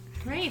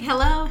Great.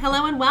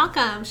 Hello and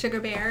welcome, Sugar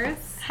Bears.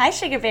 Hi,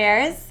 Sugar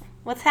Bears.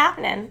 What's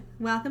happening?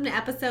 Welcome to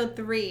episode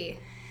 3.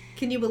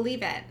 Can you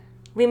believe it?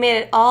 We made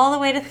it all the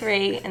way to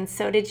 3, and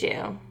so did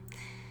you.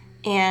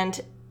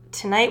 And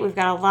tonight we've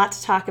got a lot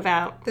to talk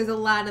about. There's a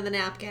lot in the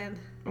napkin.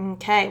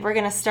 Okay, we're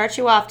going to start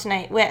you off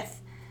tonight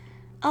with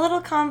a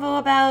little convo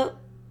about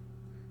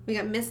We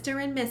got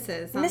Mr. and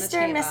Mrs. on Mr. the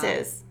table. and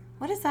Mrs.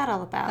 What is that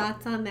all about?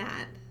 Thoughts on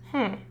that?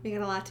 We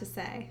got a lot to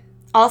say.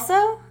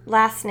 Also,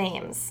 last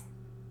names.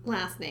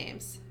 Last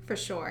names, for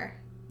sure.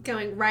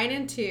 Going right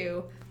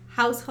into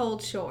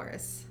household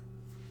chores.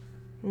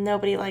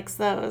 Nobody likes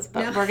those,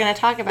 but No. we're going to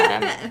talk about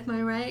them. Am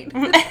I right?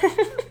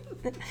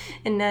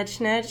 And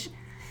nudge, nudge.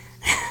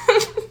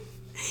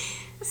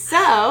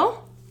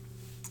 So,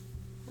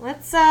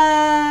 let's,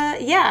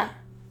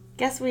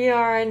 guess we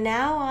are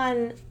now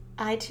on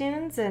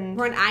iTunes and...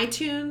 We're on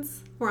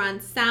iTunes. We're on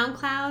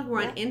SoundCloud.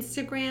 We're on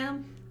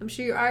Instagram. I'm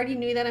sure you already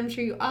knew that. I'm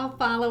sure you all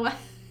follow us.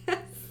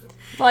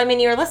 Well, I mean,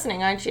 you're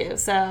listening, aren't you?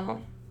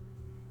 So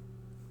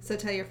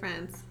tell your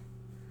friends.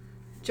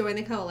 Join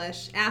the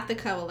Coalish. At the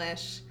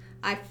Coalish.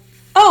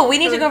 we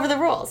need to go over the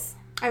rules.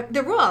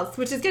 The rules,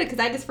 which is good because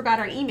I just forgot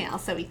our email,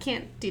 so we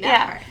can't do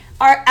that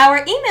part.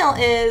 Our email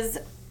is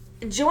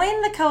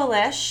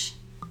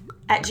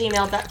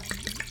jointhecoalish@gmail.com.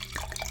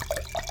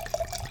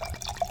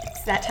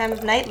 It's that time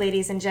of night,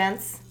 ladies and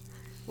gents.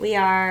 We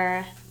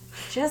are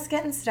just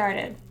getting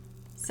started.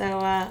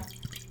 So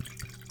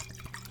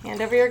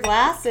hand over your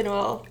glass and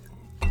we'll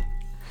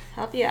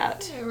help you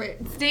out. All right.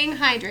 Staying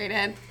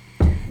hydrated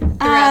throughout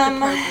the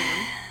program.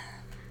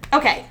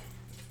 Okay.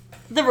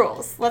 The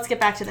rules. Let's get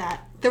back to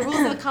that. The rules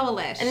of the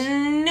Coalish.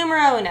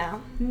 Numero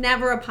uno.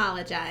 Never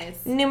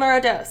apologize. Numero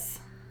dos.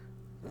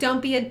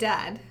 Don't be a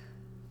dud.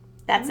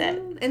 That's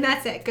it. And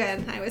that's it.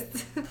 Good.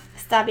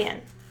 Está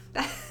bien.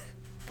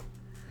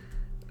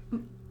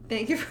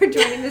 Thank you for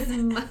joining this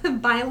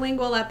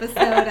bilingual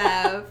episode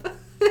of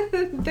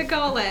The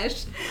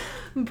Coalish,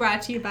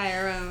 brought to you by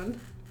our own.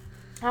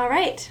 All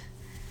right.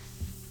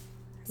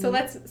 So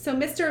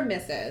Mr. and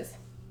Mrs.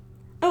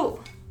 Oh.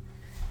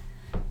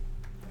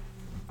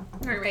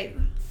 All right.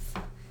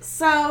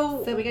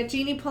 So we got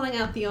Jeannie pulling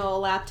out the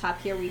old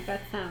laptop here. We've got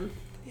some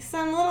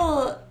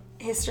little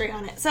history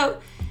on it.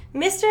 So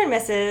Mr. and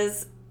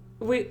Mrs.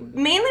 We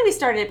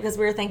started it because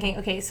we were thinking,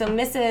 okay, so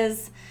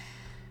Mrs.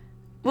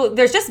 Well,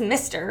 there's just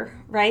Mr.,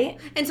 right?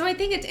 And so I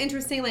think it's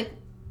interesting, like,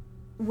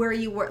 where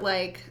you work,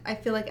 like, I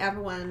feel like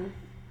everyone,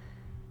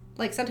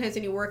 like, sometimes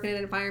when you work in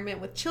an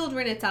environment with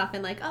children, it's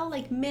often like, oh,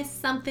 like, Miss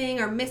something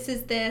or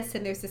Mrs. this,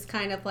 and there's this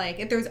kind of,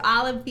 like, there's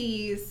all of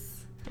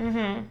these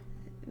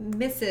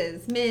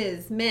Mrs.,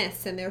 Ms.,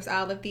 Miss, and there's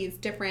all of these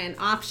different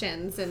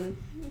options, and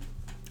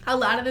a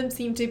lot of them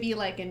seem to be,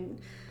 like, in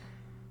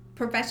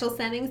professional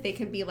settings, they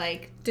can be,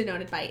 like,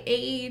 denoted by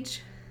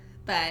age,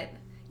 but...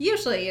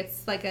 Usually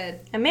it's like a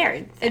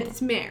married thing.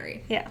 It's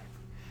married. Yeah.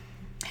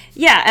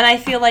 Yeah, and I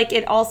feel like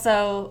it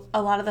also,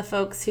 a lot of the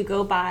folks who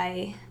go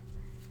by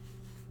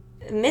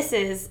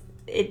Mrs.,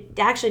 it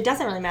actually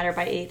doesn't really matter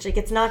by age. Like,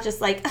 it's not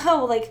just like,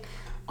 oh, like,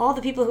 all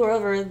the people who are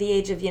over the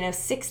age of,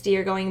 60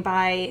 are going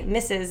by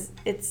Mrs.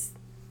 It's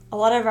a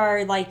lot of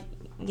our, like,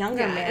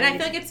 younger married. And I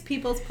feel like it's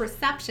people's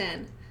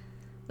perception,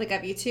 like,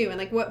 of you, too. And,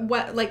 like,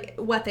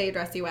 what they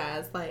address you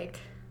as. Like,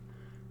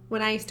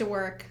 when I used to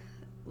work...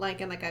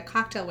 like in like a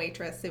cocktail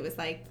waitress, it was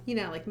like,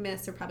 like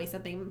Miss or probably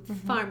something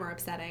far more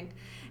upsetting.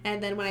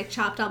 And then when I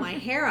chopped all my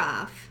hair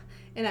off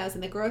and I was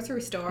in the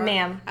grocery store,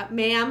 ma'am,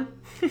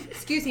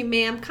 excuse me,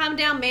 ma'am, calm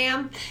down,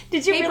 ma'am.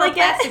 Did you really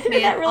get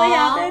that really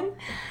happened?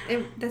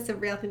 That's a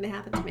real thing that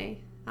happened to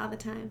me all the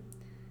time.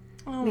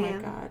 Oh my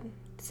God.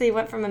 So you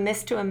went from a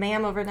Miss to a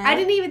ma'am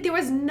overnight? There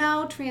was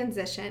no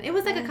transition. It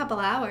was like a couple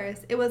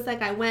hours. It was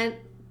like I went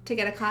to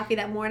get a coffee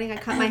that morning, I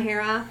cut my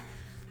hair off,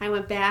 I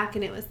went back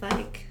and it was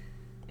like,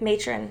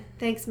 matron.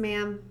 Thanks,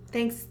 ma'am.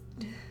 Thanks.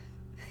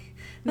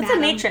 What's a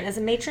matron? Is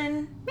a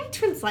matron?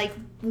 Matron's like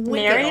wicked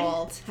married?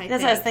 Old.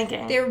 That's what I was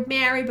thinking. They're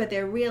married, but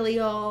they're really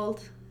old.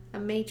 A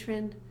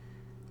matron.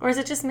 Or is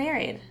it just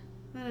married?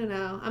 I don't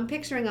know. I'm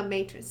picturing a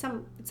matron. It's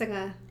like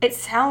a... It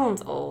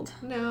sounds old.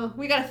 No.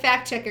 We got a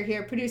fact checker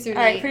here. Producer Nate.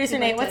 All right, Producer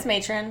Nate, what's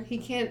matron? He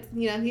can't,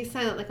 he's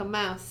silent like a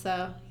mouse,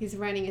 so he's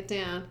writing it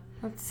down.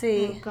 Let's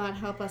see. Oh, God,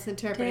 help us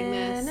interpreting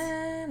this.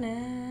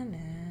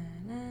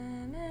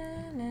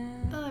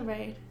 All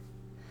right.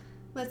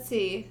 Let's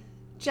see.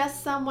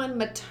 Just someone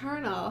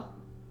maternal.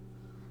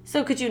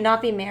 So could you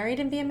not be married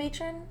and be a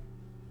matron?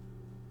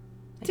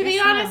 To be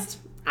honest,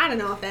 I don't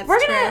know if that's true.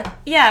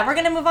 We're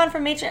gonna move on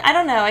from matron. I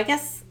don't know. I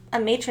guess a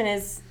matron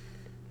is.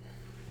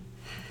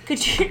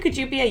 Could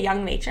you be a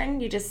young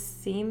matron? You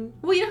just seem.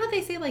 Well, you know how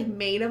they say like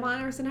maid of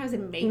honor sometimes,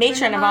 and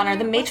matron of honor.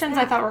 The matrons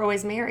I thought were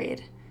always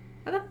married.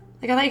 Like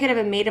I thought you could have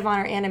a maid of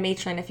honor and a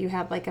matron if you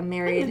had like a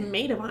married. I think a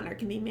maid of honor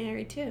can be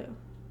married too.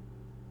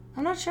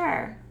 I'm not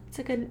sure. It's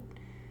a good.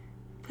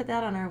 Put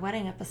that on our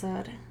wedding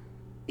episode.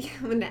 Yeah,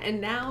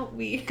 and now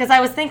because I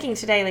was thinking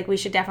today, like we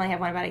should definitely have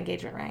one about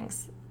engagement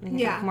rings. We can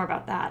talk more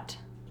about that.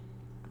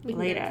 We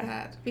can get into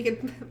that.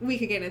 We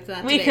could get into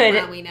that We today could.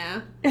 for all we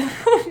know.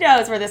 Who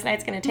knows where this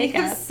night's going to take We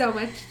have us. so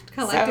much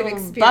collective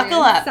experience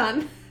buckle up.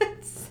 on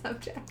that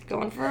subject.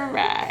 Going for a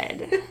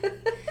ride.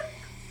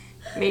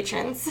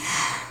 Matrons.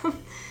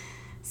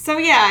 So,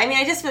 yeah, I mean,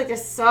 I just feel like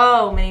there's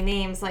so many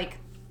names. Like,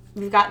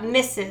 we've got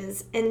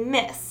Mrs. and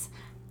Miss.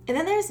 And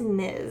then there's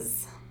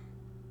Ms.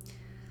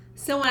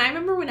 So, I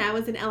remember when I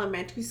was in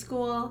elementary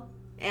school,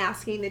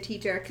 asking the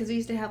teacher, because we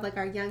used to have, like,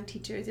 our young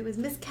teachers. It was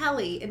Miss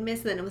Kelly and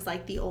Miss, and then it was,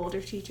 like, the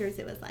older teachers.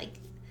 It was, like,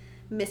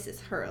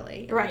 Mrs.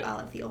 Hurley. Right. All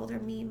of the older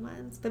mean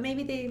ones. But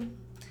maybe they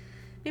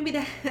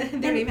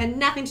even had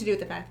nothing to do with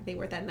the fact that they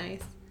weren't that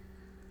nice.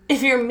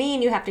 If you're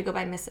mean, you have to go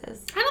by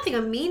Mrs. I don't think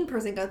a mean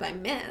person goes by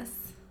Miss.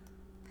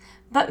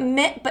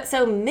 But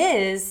so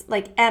Ms,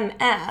 like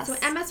MS.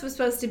 So MS was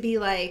supposed to be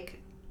like,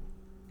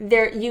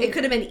 it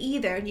could have been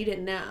either, and you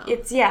didn't know.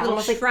 It's,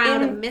 almost like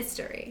shroud of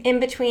mystery. In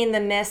between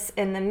the Miss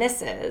and the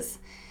Mrs.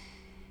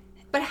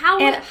 But how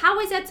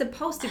is that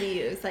supposed to be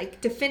used, like,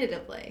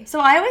 definitively?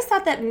 So I always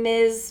thought that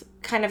Ms.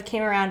 kind of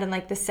came around in,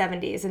 like, the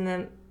 70s, and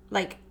then,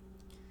 like,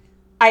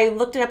 I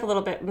looked it up a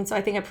little bit, and so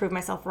I think I proved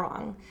myself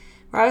wrong.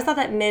 Where I always thought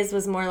that Ms.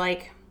 was more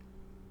like,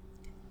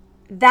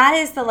 that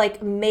is the,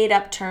 like,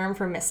 made-up term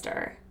for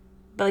Mr.,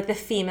 but, like, the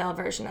female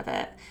version of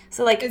it.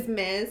 So, like... Is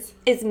Ms.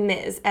 Is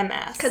Ms.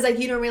 MS. Because, like,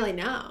 you don't really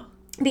know.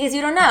 Because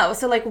you don't know.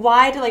 So, like,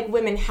 why do, like,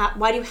 women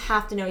why do you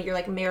have to know your,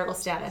 like, marital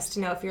status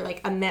to know if you're,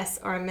 like, a Miss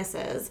or a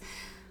Mrs.?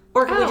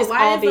 Or can we just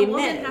all be Ms?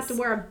 Why does the woman have to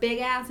wear a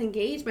big-ass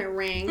engagement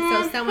ring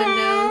so someone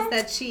knows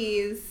that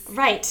she's...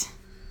 Right.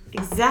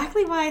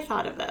 Exactly why I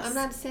thought of this. I'm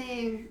not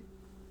saying...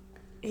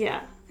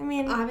 Yeah. I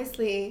mean...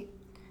 Obviously...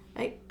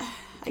 a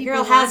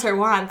girl has her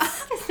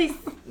wants. Obviously...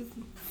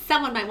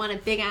 Someone might want a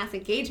big-ass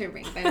engagement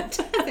ring, but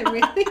it doesn't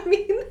really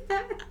mean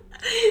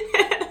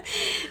that.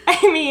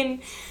 I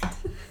mean,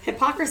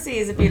 hypocrisy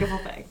is a beautiful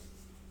thing.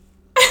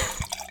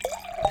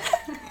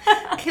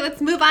 Okay,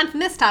 let's move on from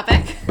this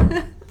topic.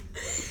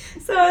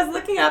 So I was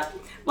looking up,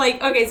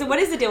 like, okay, so what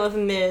is the deal with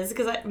Ms.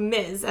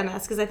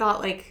 MS, because I thought,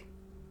 like,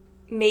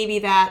 maybe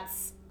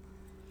that's...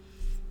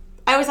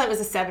 I always thought it was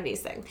a 70s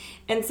thing.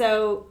 And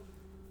so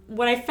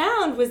what I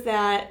found was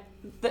that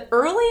the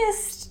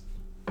earliest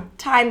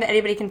time that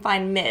anybody can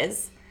find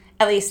Ms.,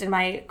 at least in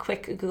my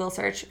quick Google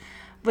search,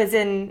 was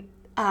in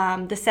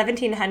the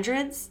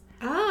 1700s.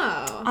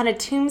 Oh. On a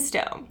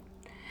tombstone.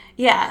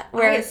 Yeah.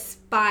 I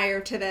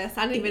aspire to this.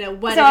 I don't even know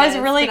what So I was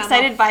really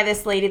excited by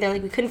this lady. They're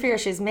like, we couldn't figure out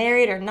if she was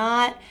married or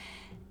not.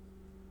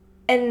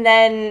 And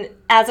then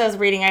as I was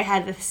reading, I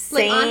had the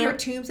same... Like on her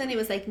tombstone, it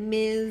was like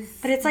Ms.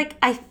 But it's like,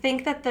 I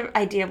think that the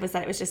idea was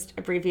that it was just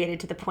abbreviated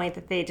to the point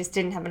that they just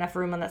didn't have enough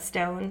room on that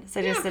stone.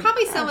 So yeah, just said,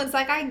 probably someone's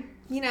like,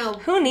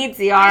 who needs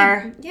the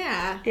R?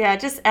 Yeah. Yeah,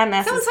 just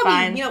MS Someone's is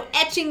fine. Probably,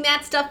 etching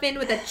that stuff in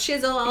with a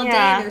chisel all day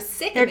and they're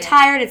sick of it. They're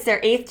tired. It's their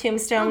 8th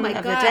tombstone of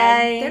the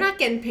day. They're not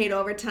getting paid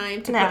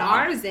overtime to put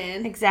R's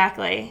in.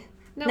 Exactly.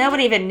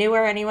 Nobody even knew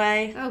her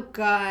anyway. Oh,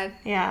 God.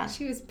 Yeah.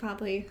 She was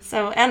probably...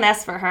 So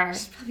MS for her.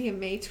 She's probably a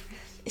matron.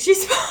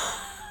 She's...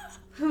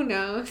 Who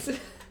knows?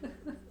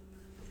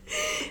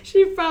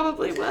 She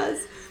probably was.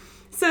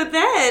 So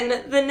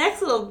then, the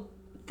next little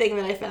thing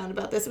that I found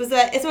about this was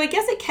that... So I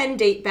guess it can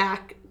date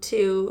back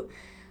to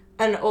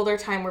an older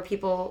time where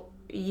people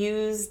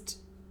used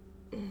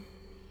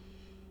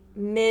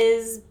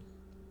Ms.,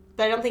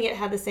 but I don't think it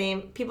had the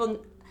same...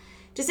 People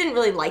just didn't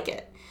really like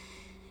it.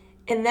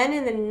 And then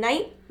in the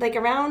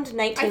around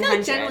 1900... I feel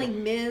like generally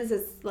Ms.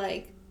 is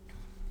like...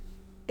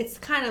 It's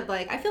kind of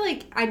like, I feel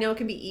like I know it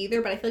can be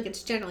either, but I feel like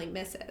it's generally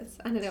Mrs.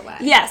 I don't know why.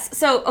 Yes.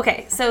 So,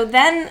 okay. So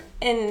then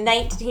in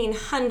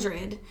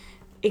 1900,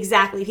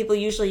 exactly, people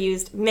usually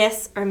used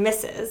Miss or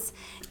Mrs.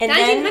 And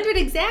 1900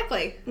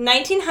 exactly.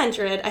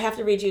 1900, I have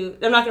to read you,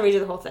 I'm not going to read you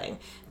the whole thing,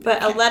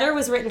 but okay. A letter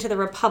was written to the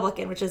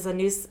Republican, which is a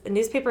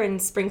newspaper in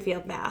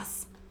Springfield,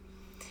 Mass.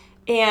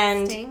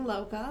 And staying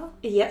loco.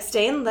 Yep,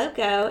 staying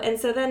loco. And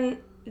so then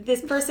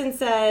this person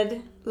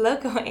said,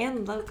 loco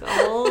and local.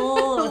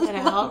 With an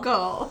L.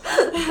 Local.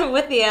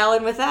 With the L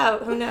and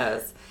without. Who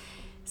knows?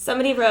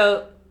 Somebody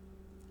wrote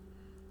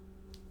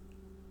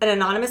an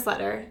anonymous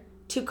letter.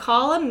 To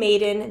call a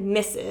maiden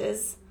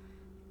Mrs.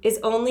 is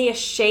only a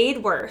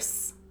shade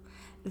worse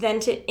than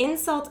to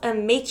insult a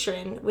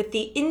matron with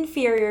the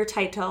inferior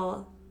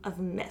title of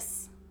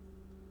Miss.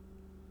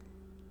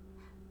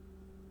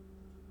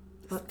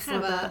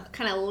 Kind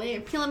of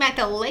layer, peeling back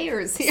the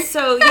layers here.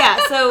 So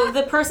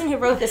the person who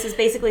wrote this is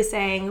basically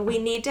saying we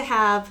need to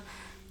have.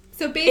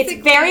 So basically,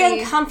 it's very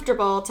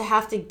uncomfortable to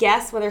have to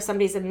guess whether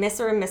somebody's a Miss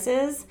or a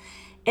Mrs.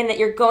 And that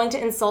you're going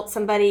to insult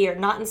somebody or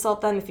not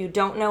insult them if you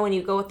don't know and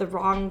you go with the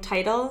wrong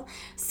title.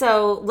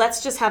 So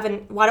let's just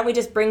why don't we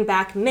just bring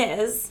back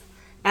Ms.,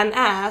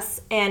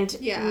 MS,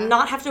 and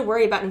not have to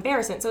worry about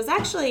embarrassment. So it's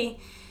actually...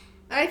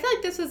 I feel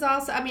like this was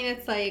also, I mean,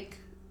 it's like,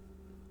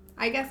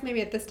 I guess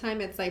maybe at this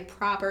time it's like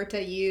proper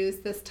to use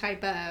this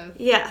type of...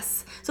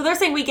 Yes. So they're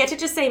saying we get to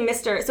just say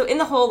Mr. So in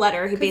the whole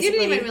letter, he basically... you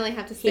didn't even really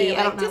have to say,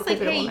 just like,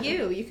 hey,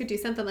 you. You could do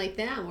something like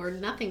them where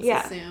nothing's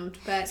assumed.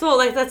 But so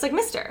that's like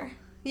Mr.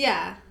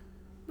 Yeah.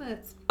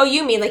 Oh,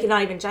 you mean like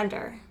not even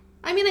gender?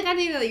 I mean, like, I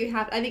didn't know that you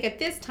have... I think at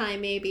this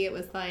time, maybe it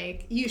was,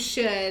 like, you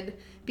should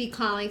be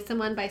calling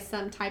someone by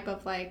some type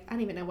of, like... I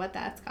don't even know what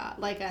that's called.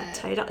 Like a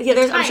title.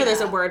 Yeah, I'm sure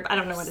there's a word, but I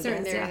don't know what it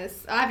is. There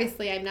is.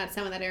 Obviously, I'm not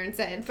someone that Erin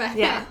said, but...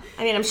 Yeah.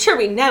 I mean, I'm sure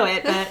we know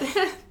it,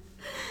 but...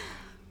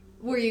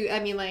 Were you... I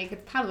mean, like,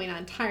 it's probably not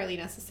entirely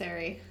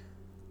necessary.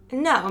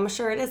 No, I'm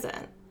sure it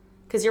isn't.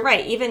 Because you're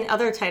right. Even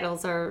other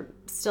titles are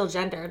still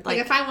gendered. Like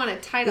if I want a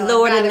title,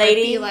 Lord and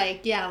Lady. It be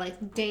like, yeah,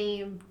 like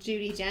Dame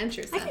Judi Dench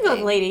or something. I can go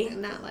with Lady.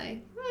 And not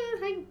like,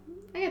 I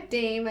got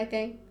Dame, I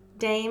think.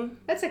 Dame?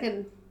 That's like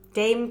a...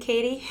 Dame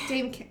Katie?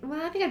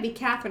 Well, I think I'd be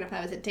Catherine if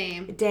I was a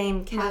Dame.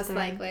 Dame Catherine. Most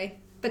likely.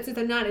 But since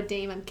I'm not a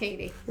Dame, I'm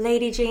Katie.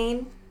 Lady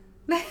Jean?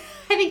 I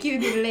think you'd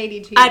be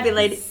Lady Jean. I'd be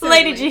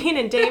Lady Jean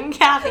and Dame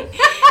Kathy.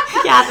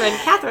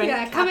 Catherine.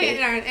 Yeah, coming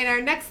in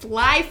our next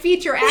live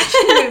feature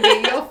action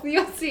movie,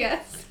 you'll see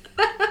us.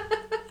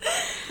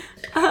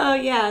 Oh,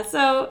 yeah.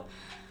 So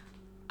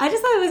I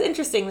just thought it was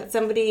interesting that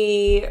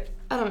somebody,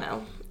 I don't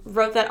know,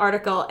 wrote that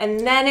article. And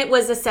then it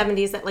was the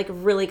 70s that, like,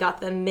 really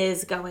got the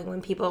Ms. going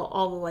when people,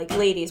 all the, like,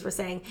 ladies were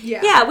saying,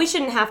 yeah, we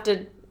shouldn't have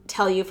to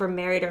tell you if we're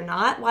married or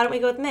not. Why don't we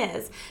go with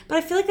Ms.? But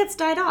I feel like that's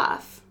died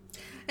off.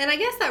 And I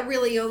guess that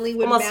really only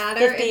would almost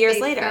matter 50 years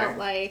later.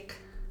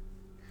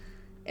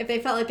 If they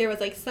felt like there was,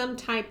 like, some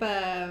type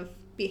of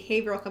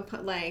behavioral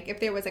component, like, if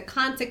there was a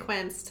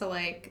consequence to,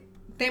 like...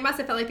 They must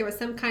have felt like there was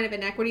some kind of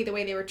inequity the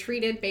way they were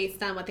treated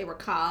based on what they were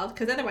called,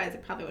 because otherwise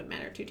it probably wouldn't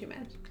matter too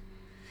much.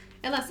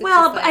 Unless it's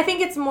well, just like, I think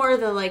it's more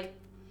the like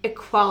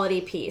equality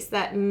piece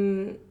that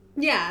you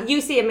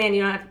see a man,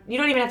 you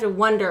don't even have to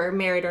wonder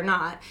married or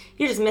not.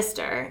 You're just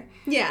Mr.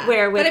 Yeah.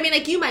 But I mean,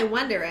 like, you might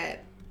wonder it,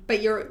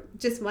 but you're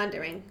just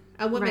wondering.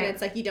 A woman, right.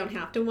 It's like you don't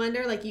have to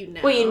wonder, like, you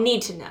know. Well, you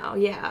need to know,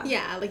 yeah.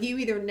 Yeah, like you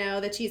either know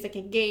that she's like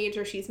engaged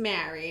or she's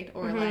married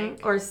or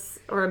like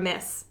or a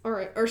miss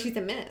or she's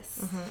a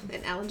miss,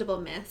 an eligible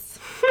miss.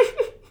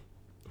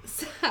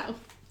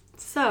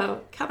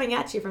 So coming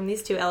at you from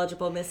these two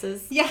eligible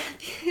misses. Yeah,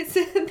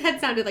 that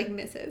sounded like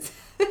misses.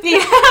 Yeah,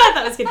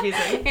 that was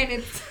confusing. And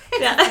it's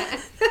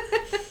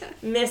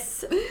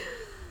miss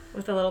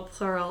with a little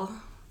plural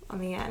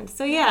on the end.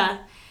 So yeah,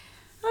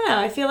 I don't know.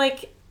 I feel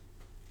like.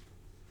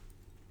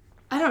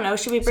 I don't know.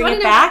 Should we bring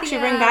it back? Should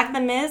we bring back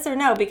the Ms. or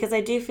no? Because I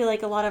do feel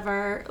like a lot of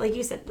our, like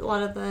you said, a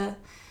lot of the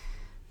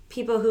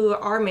people who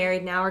are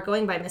married now are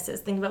going by Mrs.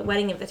 Think about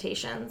wedding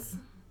invitations.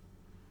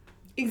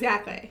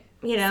 Exactly.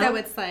 You know? So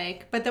it's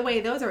like, but the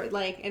way those are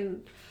like,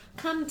 and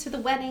come to the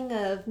wedding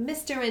of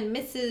Mr. and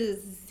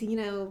Mrs., you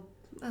know,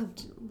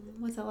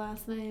 what's the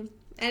last name?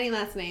 Any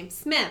last name.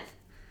 Smith.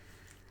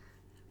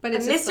 But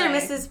it's Mr. and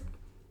Mrs.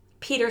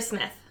 Peter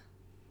Smith.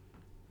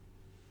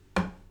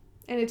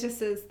 And it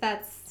just is,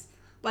 that's,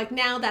 like,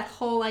 now that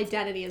whole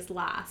identity is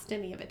lost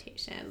in the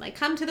invitation. Like,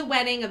 come to the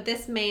wedding of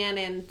this man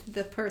and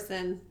the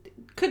person,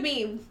 could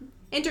be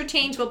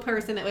interchangeable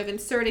person that we've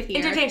inserted here.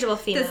 Interchangeable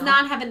female. Does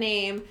not have a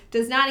name,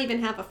 does not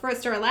even have a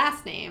first or a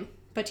last name,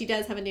 but she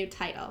does have a new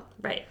title.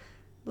 Right.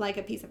 Like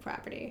a piece of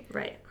property.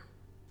 Right.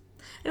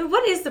 And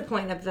what is the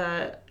point of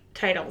the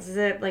titles? Is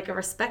it like a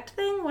respect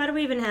thing? Why do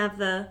we even have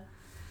the...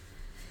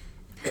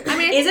 I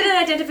mean, is it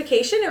an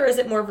identification or is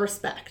it more of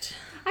respect?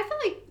 I feel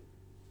like...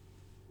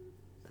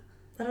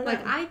 I don't know.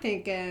 Like, I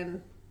think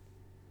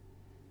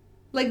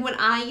like, when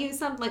I use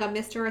something, like a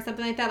Mr. or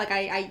something like that, like,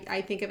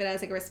 I think of it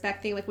as, like, a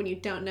respect thing, like, when you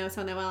don't know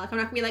someone well. Like, I'm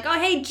not gonna be like, oh,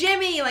 hey,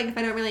 Jimmy! Like, if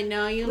I don't really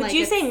know you. Would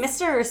you say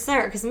Mr. or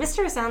Sir? Because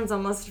Mr. sounds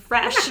almost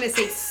fresh. I'm not gonna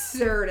say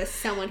Sir to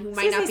someone who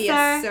might not be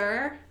sir. A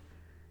Sir.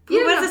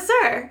 What's a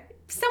Sir?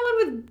 Someone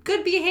with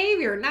good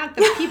behavior, not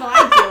the people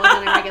I deal with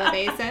on a regular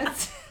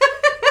basis.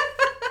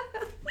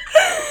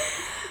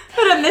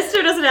 But a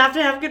Mr. doesn't have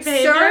to have good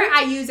behavior? Sir,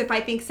 I use if I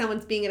think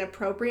someone's being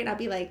inappropriate. I'll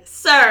be like,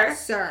 Sir.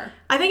 Sir.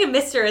 I think a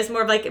Mr. is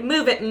more of like,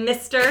 move it,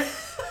 Mister.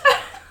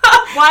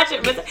 Watch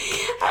it.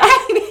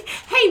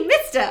 Hey,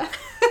 Mister.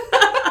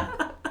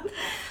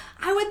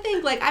 I would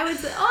think, like, I would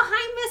say, oh,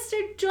 hi,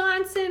 Mr.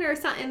 Johnson, or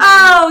something.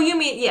 Oh, you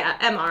mean, yeah,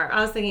 MR.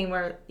 I was thinking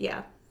where,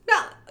 yeah.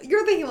 No,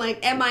 you're thinking like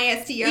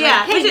M-I-S-T. You're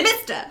yeah, like, hey,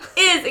 Mister.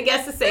 Is, I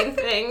guess, the same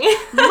thing. Move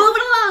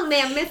it along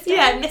there, Mister.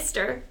 Yeah,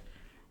 Mister.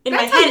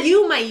 That's how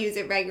you might use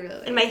it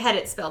regularly. In my head,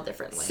 it's spelled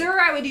differently. Sir,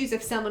 I would use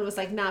if someone was,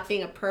 like, not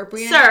being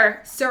appropriate.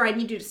 Sir, I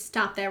need you to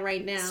stop that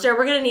right now. Sir,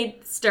 we're going to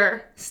need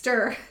stir.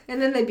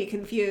 And then they'd be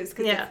confused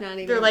because it's not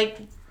even... They're like...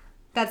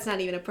 That's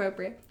not even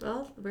appropriate.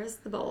 Well, where's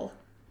the bowl?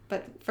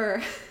 But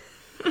for...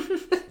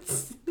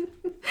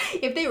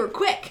 if they were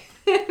quick,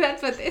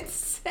 that's what they'd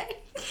say.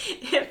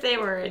 If they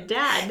were a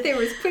dad. They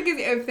were as quick as...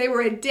 If they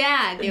were a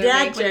dad, they would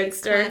make one of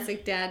these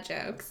classic dad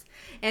jokes.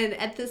 And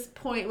at this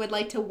point, would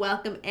like to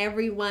welcome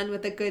everyone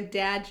with a good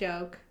dad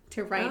joke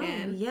to write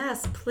in.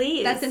 Yes,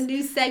 please. That's a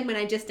new segment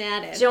I just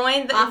added.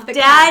 Join the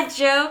dad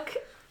joke.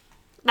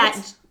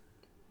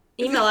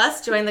 Email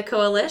us,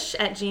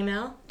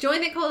 jointhecoalish@gmail.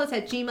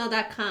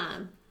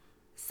 Jointhecoalish@gmail.com.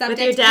 Subject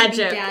with your dad could be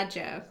joke. Dad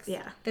jokes.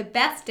 Yeah. The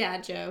best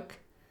dad joke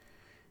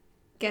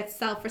gets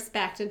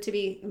self-respect and to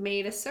be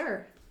made a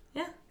sir.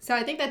 Yeah. So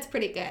I think that's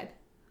pretty good.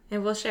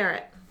 And we'll share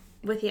it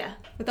with you.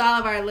 With all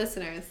of our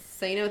listeners.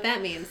 So you know what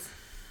that means.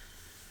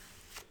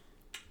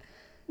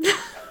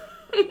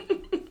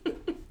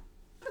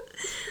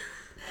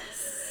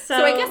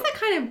 So I guess that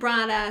kind of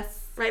brought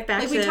us right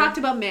back to... we talked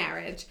about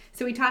marriage.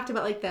 So we talked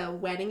about, like, the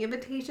wedding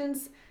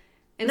invitations.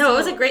 And no, so, it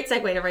was a great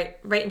segue to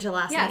right into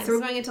last names. Yeah, so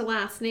we're going into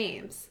last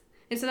names.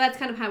 And so that's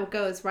kind of how it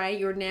goes, right?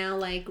 You're now,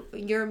 like,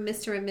 you're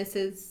Mr. and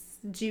Mrs.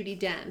 Judi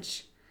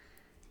Dench.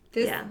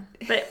 Yeah,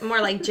 but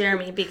more like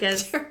Jeremy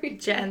because...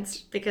 Jens,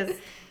 because...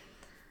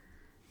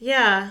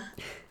 Yeah.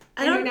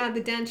 You're now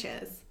the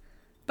Denches.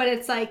 But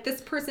it's like,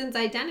 this person's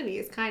identity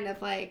is kind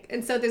of like...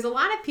 And so there's a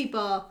lot of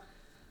people...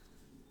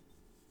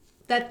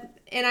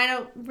 and I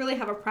don't really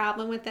have a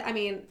problem with it. I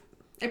mean,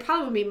 it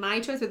probably would be my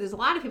choice, but there's a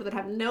lot of people that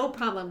have no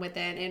problem with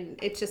it, and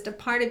it's just a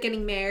part of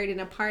getting married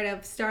and a part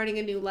of starting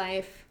a new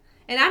life.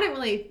 And I don't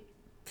really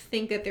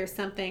think that there's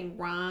something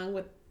wrong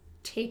with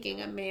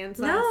taking a man's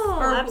last name.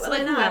 Or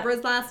absolutely like not.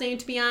 whoever's last name,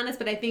 to be honest.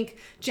 But I think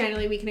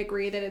generally we can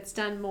agree that it's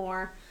done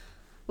more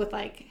with,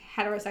 like,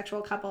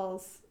 heterosexual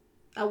couples.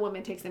 A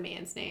woman takes a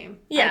man's name.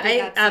 Yeah,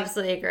 I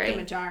absolutely agree. The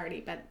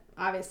majority, but...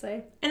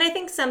 Obviously. And I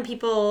think some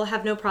people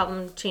have no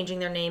problem changing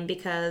their name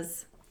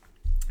because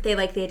they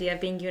like the idea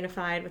of being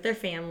unified with their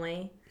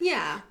family.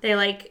 Yeah.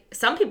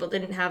 Some people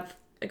didn't have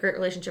a great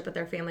relationship with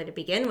their family to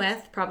begin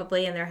with,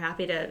 probably, and they're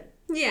happy to...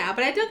 Yeah,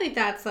 but I don't think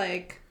that's,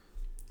 like,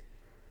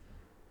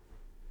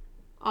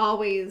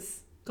 always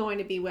going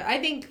to be what... I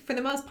think, for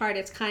the most part,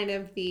 it's kind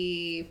of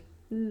the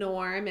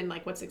norm and,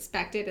 like, what's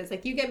expected is,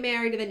 like, you get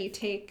married and then you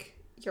take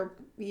the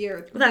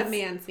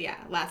man's,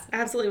 last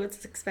name. Absolutely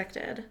what's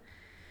expected.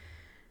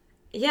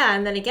 Yeah,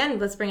 and then again,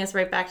 let's bring us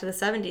right back to the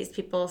 70s.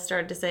 People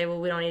started to say, well,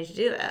 we don't need to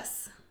do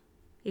this.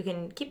 You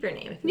can keep your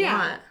name if you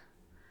want.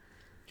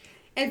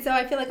 And so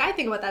I feel like I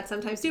think about that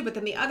sometimes too, but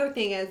then the other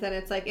thing is that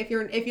it's like, if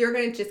you're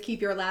going to just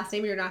keep your last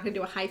name, you're not going to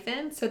do a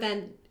hyphen. So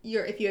then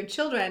if you have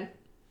children,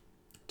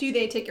 do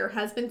they take your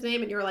husband's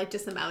name and you're like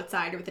just some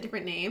outsider with a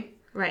different name?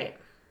 Right.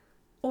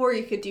 Or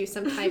you could do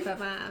some type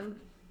of,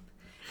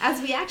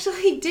 as we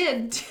actually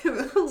did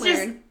to learn.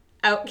 Just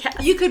outcast.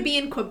 You could be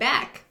in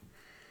Quebec.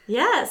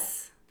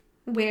 Yes.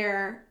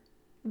 Where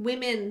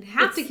women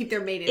have to keep their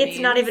maiden names. It's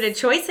not even a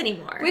choice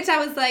anymore. Which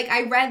I was like,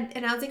 I read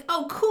and I was like,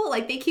 oh, cool.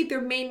 Like, they keep their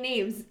maiden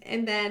names.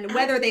 And then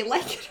whether they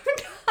like it or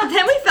not.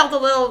 Then we felt a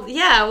little,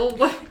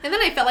 And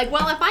then I felt like,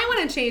 well, if I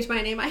want to change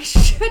my name, I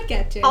should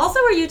get to. Also,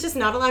 are you just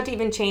not allowed to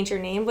even change your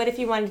name? What if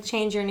you wanted to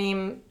change your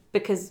name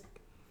because...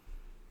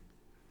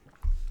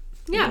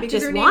 Yeah,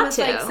 because your name was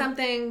like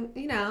something,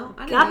 I don't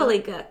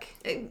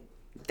Gobbledygook.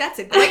 That's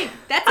a great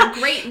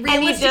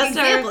realistic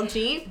example,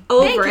 Jean.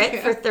 Over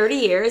it for 30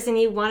 years and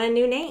you want a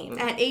new name.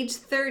 At age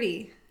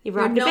 30, you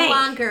robbed a bank. No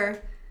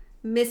longer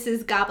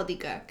Mrs.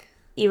 Gobbledygook.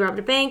 You robbed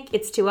a bank.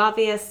 It's too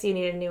obvious. You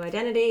need a new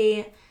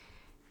identity.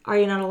 Are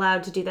you not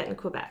allowed to do that in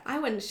Quebec? I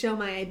wouldn't show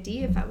my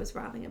ID if I was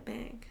robbing a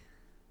bank.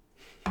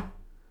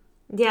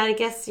 Yeah, I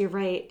guess you're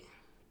right.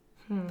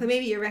 But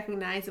maybe you're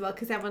recognizable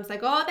because everyone's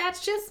like, oh,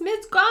 that's just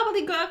Miss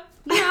Gobbledygook.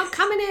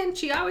 Coming in.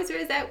 She always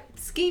wears that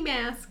ski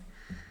mask.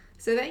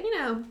 So that,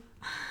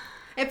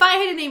 if I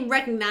had a name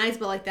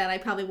recognizable like that, I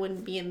probably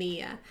wouldn't be in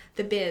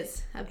the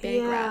biz of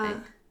bank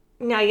robbing.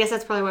 No, I guess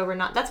that's probably why we're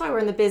not. That's why we're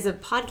in the biz of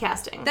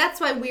podcasting.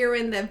 That's why we're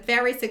in the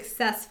very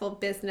successful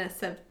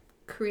business of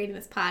creating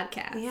this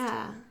podcast.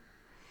 Yeah.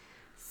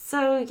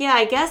 So, yeah,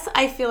 I guess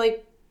I feel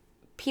like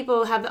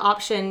people have the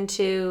option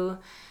to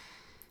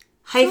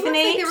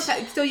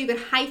hyphenate. So you could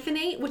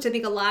hyphenate, which I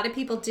think a lot of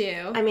people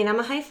do. I mean, I'm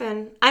a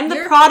hyphen. I'm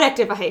the product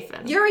of a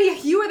hyphen. You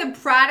are the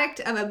product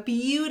of a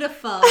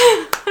beautiful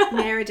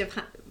marriage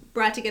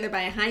brought together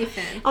by a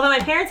hyphen. Although my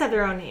parents have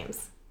their own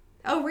names.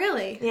 Oh,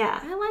 really? Yeah.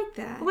 I like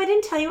that. Oh, I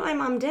didn't tell you what my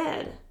mom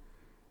did.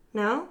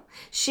 No?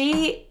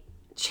 She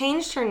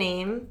changed her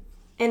name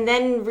and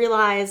then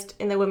realized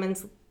in the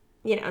women's,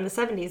 in the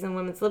 70s when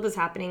women's lib was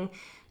happening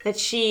that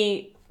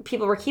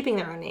people were keeping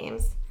their own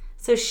names.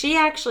 So she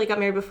actually got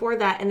married before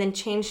that and then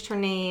changed her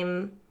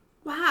name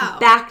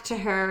back to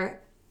her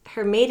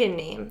maiden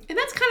name. And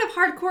that's kind of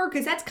hardcore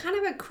because that's kind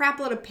of a crap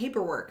load of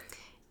paperwork.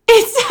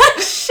 It's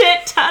a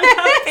shit ton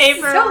of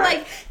paperwork. So,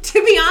 like,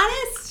 to be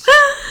honest,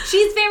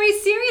 she's very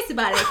serious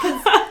about it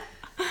because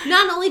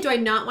not only do I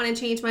not want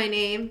to change my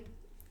name,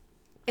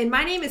 and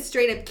my name is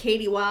straight up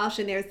Katie Walsh,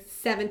 and there's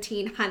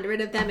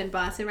 1,700 of them in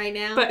Boston right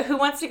now. But who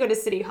wants to go to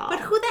City Hall? But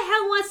who the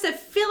hell wants to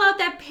fill out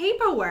that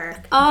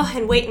paperwork? Oh,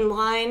 and wait in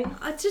line.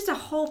 It's just a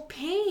whole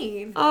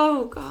pain.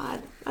 Oh,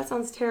 God. That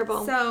sounds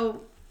terrible.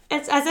 So...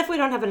 It's as if we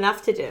don't have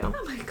enough to do.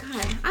 Oh, my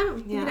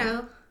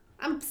God.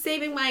 I'm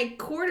saving my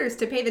quarters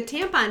to pay the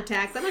tampon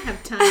tax. I don't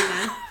have time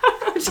now.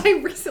 Which I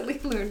recently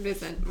learned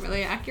isn't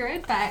really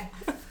accurate, but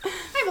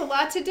I have a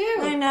lot to do.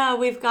 I know.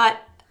 We've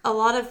got a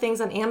lot of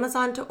things on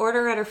Amazon to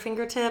order at our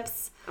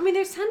fingertips. I mean,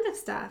 there's tons of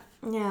stuff.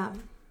 Yeah.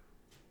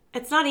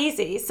 It's not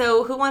easy.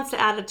 So who wants to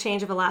add a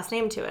change of a last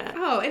name to it?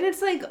 Oh, and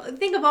it's like,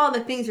 think of all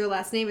the things your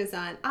last name is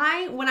on.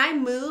 When I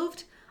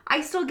moved,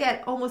 I still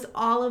get almost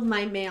all of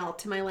my mail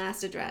to my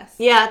last address.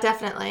 Yeah,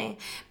 definitely.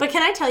 But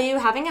can I tell you,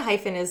 having a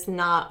hyphen is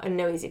no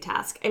easy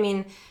task. I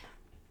mean,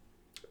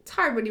 It's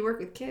hard when you work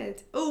with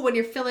kids. Oh, when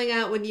you're filling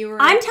out when you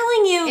were I'm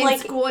telling you, in like,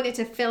 school and you had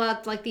to fill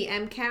out like the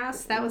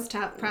MCAS. That was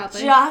tough,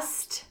 probably.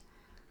 just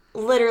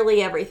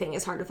literally everything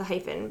is hard with a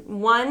hyphen.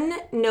 One,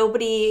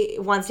 nobody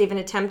wants to even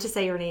attempt to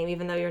say your name,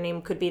 even though your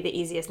name could be the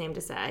easiest name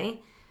to say.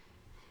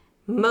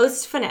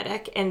 Most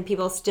phonetic, and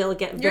people still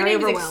get very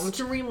overwhelmed. Is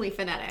extremely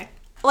phonetic.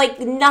 Like,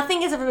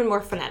 nothing has ever been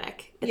more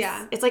phonetic.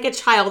 It's like a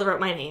child wrote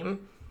my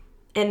name,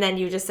 and then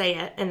you just say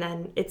it, and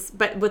then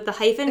but with the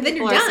hyphen, and then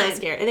people are so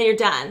scared, and then you're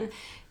done.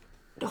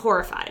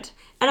 Horrified.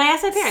 And I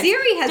asked my parents,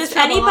 Siri has does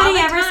trouble anybody all the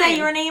ever say time.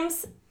 your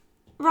name's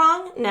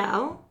wrong?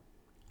 No.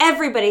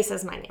 Everybody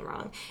says my name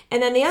wrong.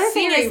 And then the other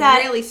thing is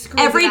that really screws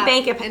every it up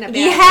bank in a bad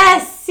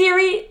yes,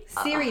 Siri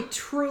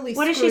truly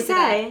what screws does she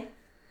say? It up.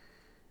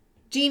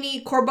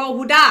 Jeannie Corbeau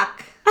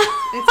Hudak.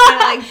 It's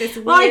kind of like this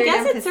weird well, I guess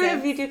emphasis. it's sort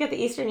of, you do get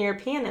the Eastern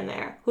European in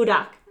there.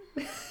 Hudak.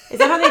 Is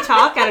that how they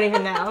talk? I don't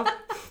even know.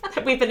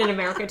 We've been in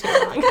America too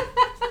long.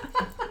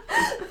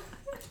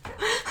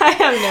 I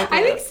have no clue.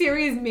 I think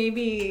Siri is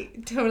maybe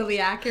totally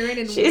accurate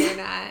and we're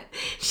not.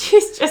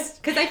 She's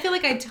just because I feel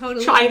like I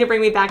totally trying to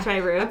bring me back to my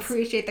roots.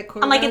 Appreciate the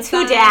Corbeau I'm like, it's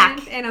side,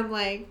 Hudak. and I'm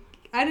like,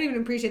 I don't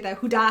even appreciate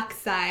that Hudak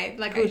side.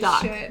 Like Hudak.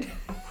 I should.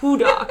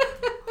 Hudak.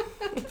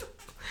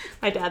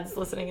 My dad's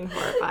listening and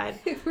horrified.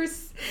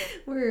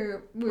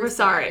 We're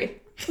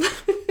sorry.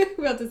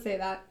 We have to say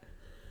that.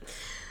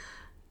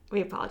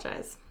 We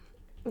apologize.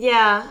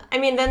 Yeah, I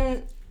mean,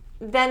 then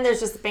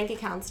there's just bank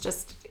accounts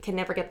just can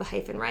never get the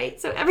hyphen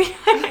right. So every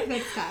time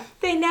That's tough.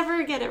 they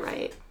never get it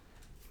right.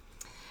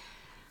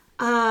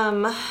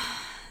 And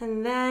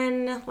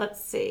then let's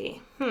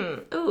see.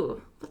 Let's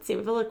see.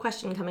 We have a little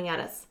question coming at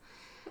us.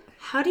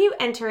 How do you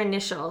enter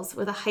initials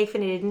with a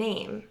hyphenated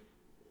name?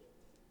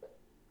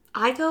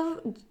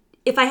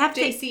 If I have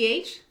to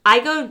JCH? I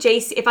go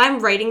JC. If I'm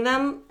writing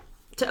them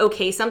to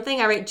okay something,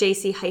 I write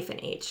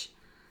JC-H.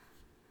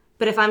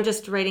 But if I'm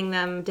just writing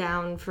them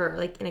down for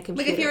like in a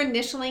computer, like if you're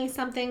initialing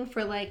something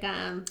for like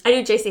I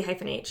do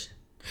JC-H.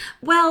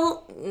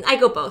 Well, I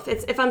go both.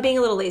 It's if I'm being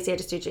a little lazy, I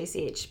just do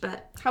JCH.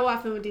 But how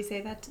often would you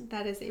say that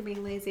is you're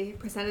being lazy,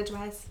 percentage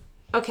wise?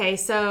 Okay,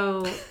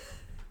 so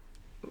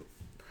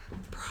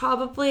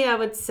probably I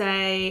would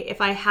say if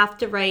I have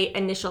to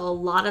initial a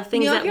lot of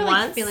things at if you're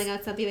once. like filling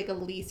out something like a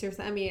lease or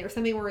something, or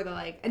something where they're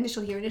like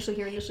initial here, initial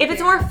here, initial. If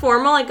it's more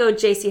formal, I go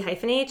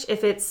JC-H.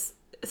 If it's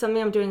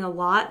something I'm doing a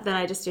lot, then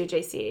I just do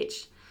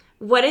JCH.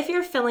 What if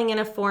you're filling in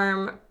a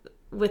form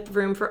with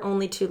room for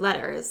only 2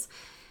 letters?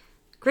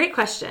 Great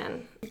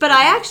question. But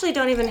I actually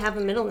don't even have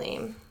a middle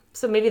name.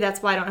 So maybe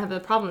that's why I don't have a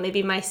problem.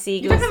 Maybe my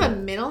C goes... You don't have a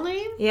middle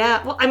name?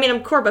 Yeah. Well, I mean,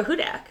 I'm Corbeau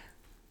Hudak.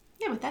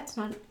 Yeah, but that's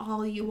not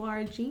all you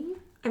are, Jean.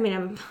 I mean,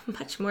 I'm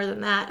much more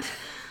than that.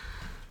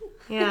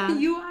 Yeah.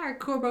 You are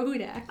Corbeau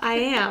Hudak. I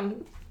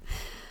am.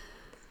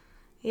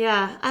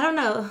 Yeah. I don't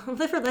know.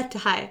 Live or let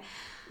die.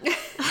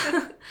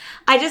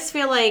 I just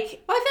feel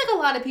like... Well, I feel like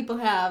a lot of people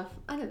have...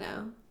 I don't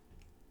know.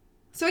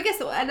 So I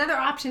guess another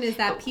option is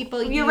that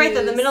people You're right,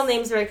 though. The middle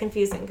name's very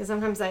confusing, because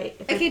sometimes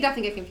it can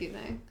definitely get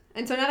confusing.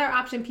 And so another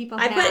option people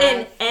I put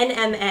in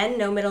NMN,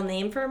 no middle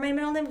name, for my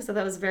middle name, because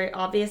that was very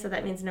obvious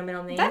that means no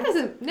middle name. That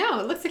doesn't... No,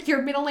 it looks like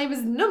your middle name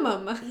is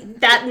Numum.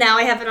 That, now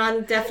I have it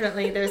on,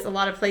 definitely. There's a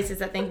lot of places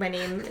that think my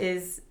name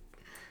is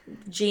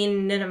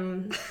Jean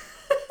Ninum.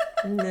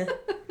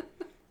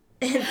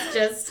 It's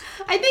just...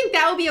 I think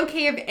that would be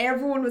okay if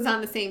everyone was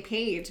on the same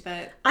page,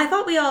 but... I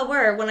thought we all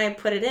were when I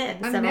put it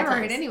in. I've never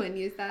heard anyone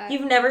use that.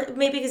 You've never...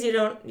 Maybe because you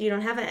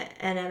don't have an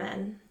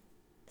NMN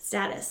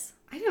status.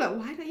 I know, but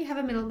why don't you have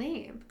a middle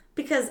name?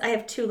 Because I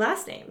have 2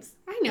 last names.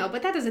 I know,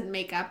 but that doesn't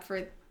make up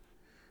for...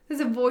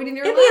 There's a void in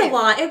your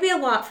life. It'd be a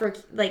lot for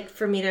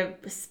me to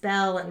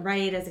spell and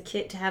write as a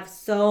kid, to have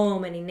so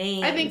many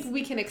names. I think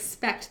we can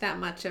expect that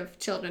much of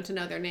children to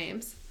know their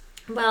names.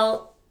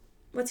 Well,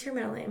 what's your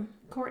middle name?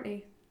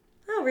 Courtney.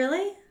 Oh,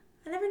 really?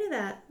 I never knew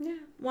that. Yeah.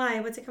 Why?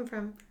 What's it come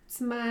from? It's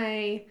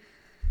my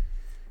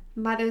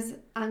mother's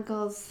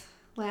uncle's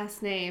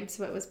last name,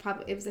 so it was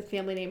a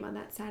family name on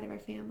that side of our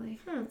family.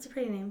 It's a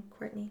pretty name,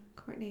 Courtney.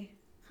 Courtney.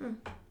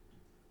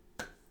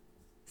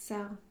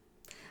 So,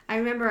 I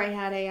remember I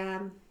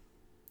had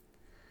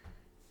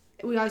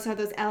we always had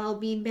those LL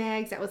Bean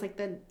bags. That was like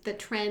the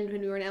trend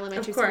when we were in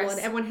elementary school, and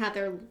everyone had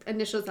their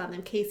initials on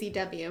them,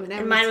 KCW,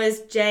 and mine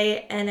was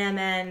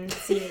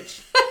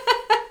JNMNCH.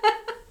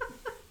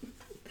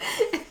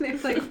 And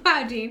it's like,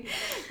 wow, Jean,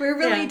 we're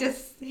really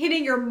just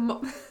hitting your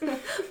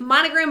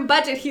monogram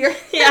budget here.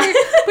 Yeah.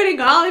 Putting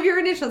all of your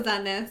initials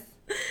on this.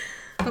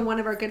 But one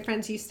of our good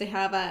friends used to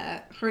have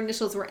her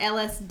initials were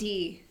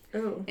LSD.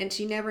 Ooh. And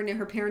she never knew.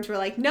 Her parents were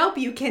like, nope,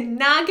 you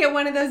cannot get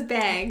one of those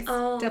bags.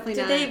 Oh,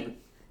 definitely not.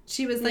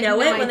 She was like, know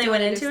no, it when they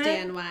went into it? I don't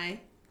understand why.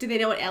 Did they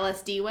know what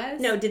LSD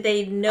was? No, did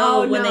they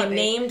know when they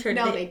named her?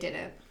 No, they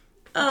didn't.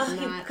 Oh,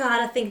 you've got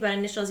to think about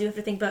initials. You have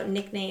to think about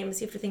nicknames.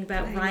 You have to think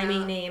about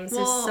rhyming names.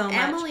 There's so much.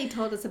 Emily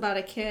told us about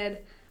a kid,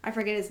 I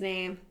forget his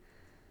name,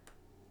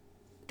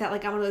 that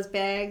like got one of those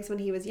bags when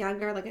he was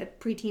younger, like a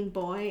preteen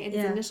boy, and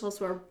his initials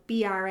were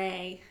BRA,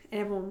 and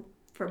everyone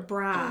for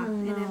bra. Oh,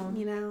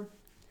 no.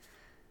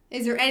 And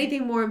Is there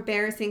anything more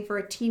embarrassing for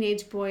a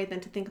teenage boy than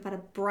to think about a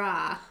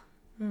bra?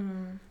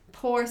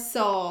 Poor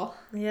soul.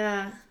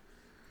 Yeah.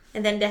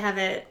 And then to have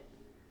it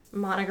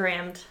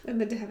monogrammed.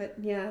 And then to have it,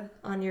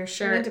 on your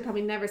shirt. And then to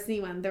probably never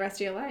see one the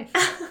rest of your life.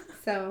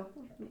 So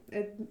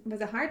it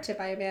was a hardship,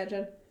 I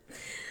imagine.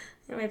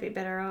 It might be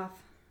better off.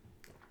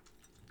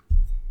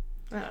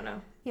 I don't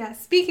know. Yeah,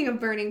 speaking of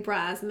burning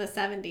bras in the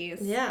 70s.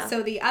 Yeah.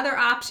 So the other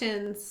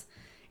options,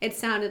 it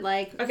sounded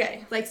like...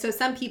 Okay. Like, so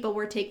some people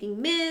were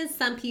taking Ms.,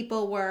 some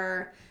people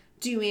were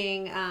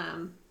doing,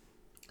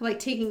 like,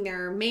 taking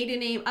their maiden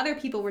name. Other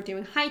people were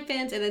doing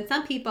hyphens, and then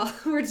some people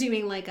were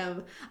doing, like,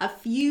 a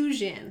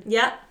fusion.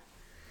 Yep.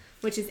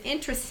 Which is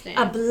interesting.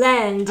 A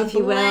blend, if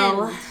you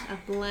will. A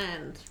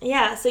blend.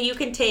 Yeah, so you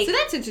can take... So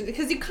that's interesting,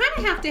 because you kind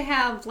of have to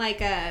have, like,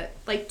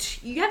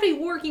 you have to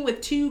be working with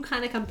two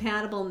kind of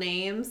compatible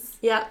names.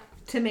 Yeah.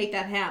 To make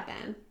that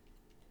happen.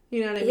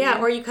 You know what I mean? Yeah,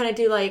 or you kind of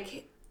do,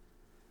 like,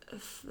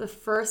 the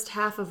first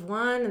half of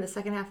one and the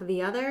second half of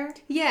the other.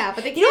 Yeah,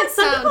 but they can't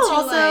some sound people too,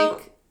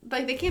 also...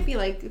 like, they can't be,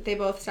 like, they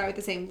both start with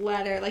the same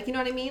letter. Like, you know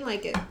what I mean?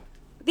 Like,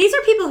 These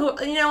are people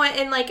who, you know what,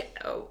 and, like,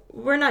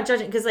 we're not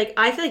judging, because, like,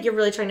 I feel like you're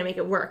really trying to make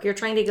it work. You're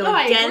trying to go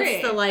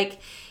against the, like,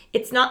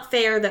 it's not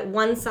fair that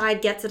one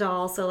side gets it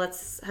all, so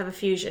let's have a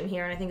fusion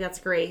here, and I think that's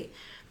great.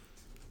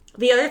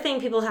 The other thing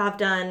people have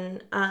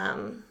done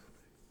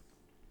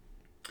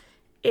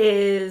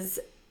is,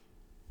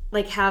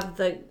 like,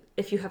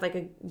 if you have, like,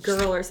 a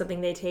girl or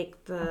something, they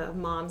take the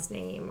mom's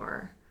name,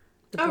 or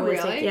the boy's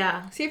really? name.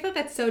 Yeah. See, I feel like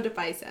that's so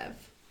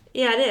divisive.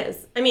 Yeah, it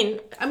is. I mean,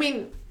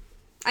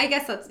 I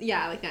guess that's,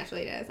 like,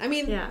 naturally it is. I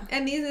mean, yeah.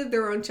 And these are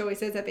their own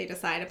choices that they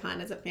decide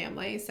upon as a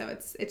family, so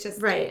it's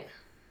just... Right.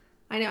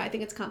 I know, I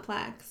think it's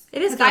complex.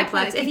 It is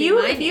complex. If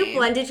you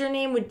blended your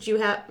name, do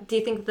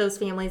you think those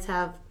families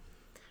have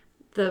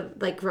the,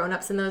 like,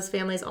 grown-ups in those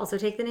families also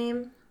take the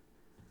name?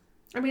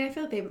 I mean, I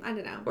feel like I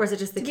don't know. Or is it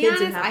just the to kids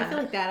be honest, who have I feel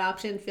like that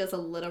option feels a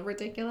little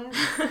ridiculous,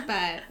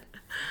 but...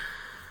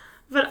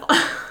 But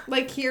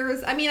like,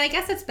 I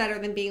guess it's better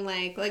than being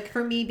like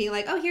for me being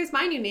like, oh, here's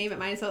my new name, it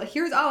might as well,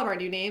 here's all of our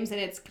new names, and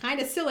it's kind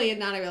of silly and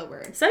not a real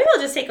word. Some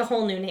people just take a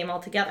whole new name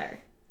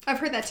altogether. I've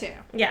heard that too.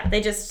 Yeah, they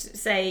just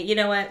say, you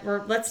know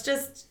what, let's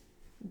just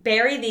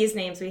bury these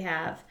names we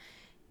have,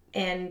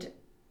 and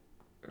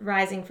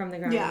rising from the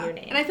ground a new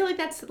name. And I feel like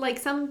that's, like,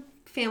 some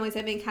families,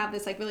 I think, have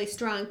this, like, really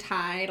strong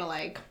tie to,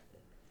 like,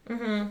 you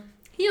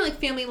know, like,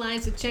 family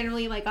lines with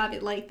generally, like,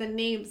 the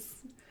names...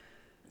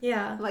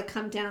 Yeah. Like,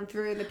 come down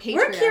through the patriarchy.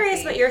 We're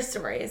curious about your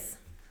stories.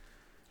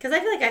 Because I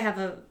feel like I have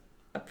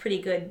a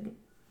pretty good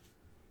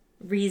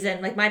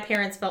reason. Like, my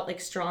parents felt,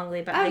 like, strongly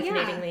about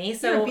hyphenating me.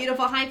 So you're a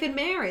beautiful hyphen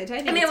marriage.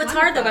 I mean, what's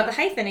hard, though, about the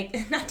hyphen,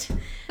 not to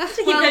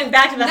keep going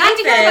back to the hyphen. Not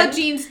to talk about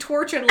Jean's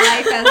tortured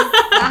life as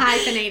a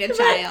hyphenated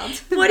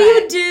child. What do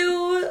you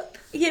do?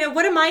 You know,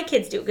 what do my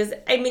kids do? Because,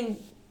 I mean...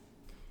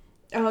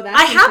 Oh,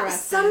 that's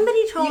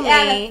somebody told me... You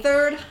add a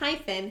third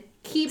hyphen.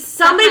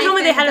 Somebody told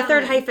me they had a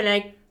third hyphen,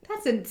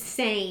 That's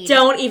insane.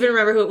 Don't even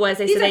remember who it was.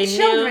 These said are they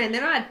children. knew.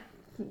 They're not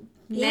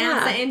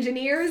NASA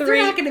engineers. They're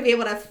not going to be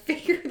able to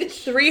figure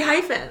this. 3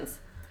 hyphens.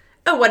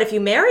 Oh, what if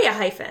you marry a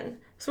hyphen?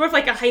 So what if,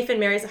 like, a hyphen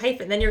marries a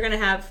hyphen? Then you're going to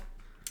have...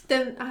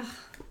 Then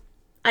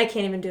I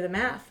can't even do the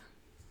math.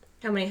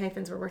 How many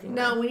hyphens we're working with.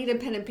 No, we need a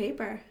pen and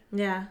paper.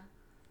 Yeah.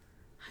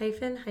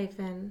 Hyphen.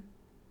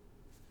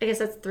 I guess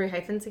that's 3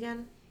 hyphens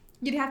again.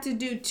 You'd have to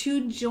do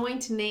 2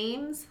 joint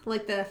names.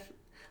 Like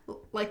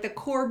the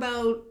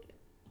Corbo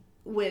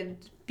would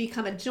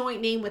become a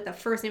joint name with the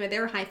first name of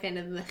their hyphen,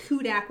 and the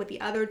Hudak with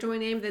the other joint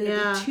name. Then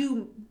there'd be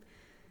 2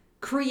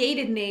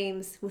 created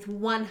names with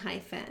 1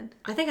 hyphen.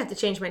 I think I have to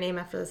change my name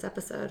after this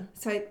episode.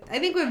 So I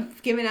think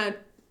we've given out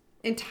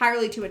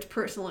entirely too much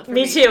personal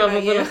information. Me too. I'm a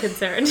little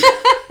concerned.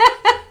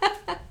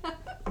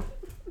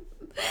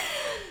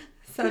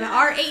 So to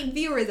our 8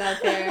 viewers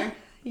out there,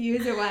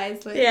 use it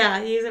wisely.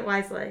 Yeah, use it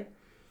wisely.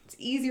 It's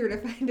easier to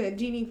find a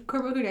Jeannie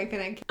Corbo Hudak than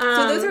I can.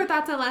 So those are our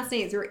thoughts on last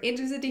names. We're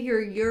interested to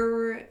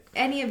hear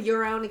any of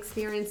your own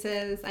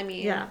experiences. I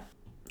mean, yeah.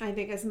 I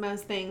think as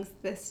most things,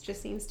 this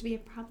just seems to be a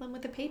problem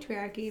with the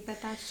patriarchy,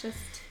 but that's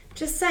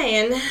just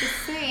saying.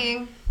 Just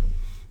saying.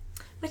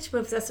 Which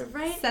moves us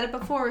right. Said it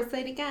before, we'll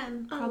say it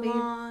again.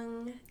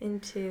 Along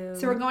into.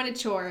 So we're going to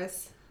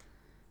chores.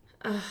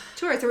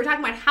 Chores. So we're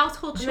talking about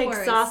household chores. I'm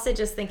exhausted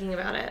just thinking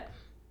about it.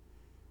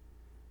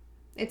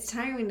 It's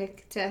tiring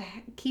to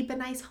keep a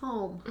nice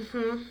home.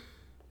 Mm-hmm.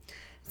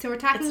 So we're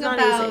talking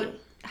about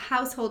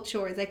household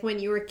chores, like when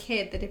you were a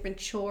kid, the different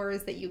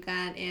chores that you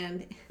got,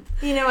 and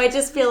you know, I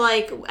just feel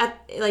like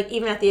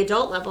even at the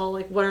adult level,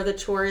 like what are the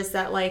chores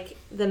that like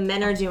the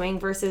men are doing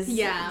versus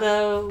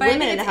the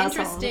women in the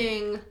household?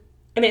 Interesting.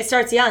 I mean, it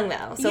starts young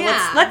though, so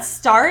let's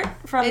start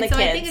from the kids.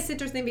 I think it's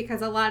interesting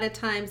because a lot of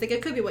times, like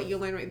it could be what you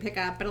learn when you pick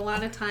up, but a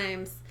lot of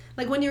times,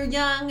 like when you're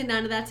young and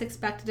none of that's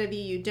expected of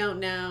you, you don't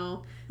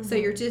know. So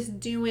you're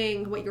just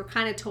doing what you're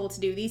kind of told to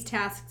do. These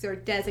tasks are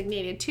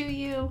designated to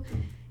you,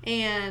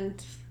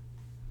 and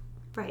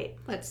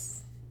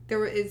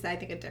there is, I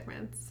think, a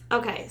difference.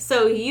 Okay,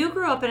 so you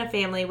grew up in a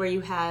family where you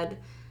had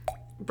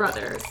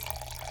brothers.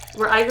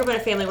 Where I grew up in a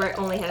family where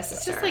I only had a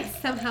sister. Just like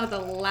somehow the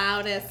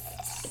loudest.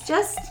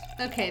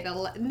 Okay,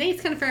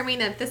 Nate's confirming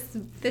that this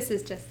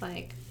is just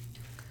like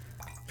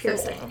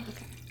piercing.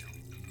 Okay.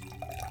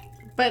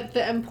 But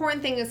the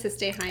important thing is to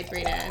stay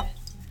hydrated.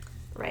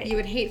 Right. You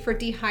would hate for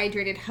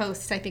dehydrated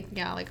hosts, I think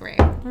we all agree.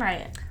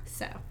 Right.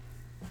 So.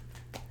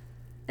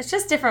 It's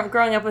just different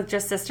growing up with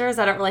just sisters.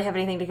 I don't really have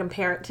anything to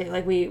compare it to.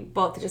 Like, we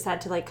both just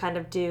had to, like, kind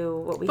of do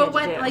what we had to do.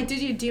 But, like, did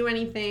you do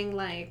anything,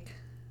 like...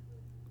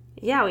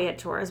 Yeah, we had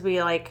chores.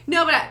 We, like...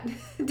 No, but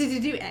did you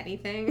do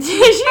anything? Did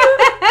you?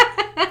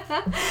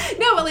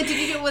 No, but, like, did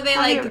you do... Would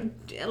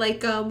they, like,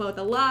 go mow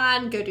the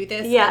lawn, go do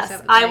this? Yes.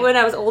 When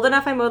I was old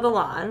enough, I mowed the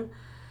lawn.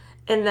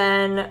 And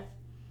then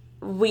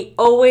we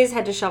always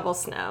had to shovel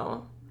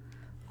snow.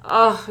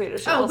 Oh, we had to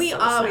shovel we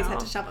always had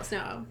to shovel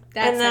snow.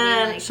 That's, and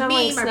then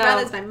me, my snow.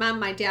 brothers, my mom,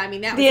 my dad. I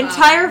mean, that was the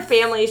entire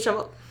family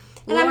shoveled.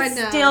 And Lord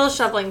I'm still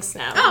shoveling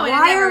snow. Oh,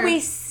 why are we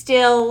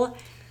still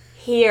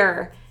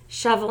here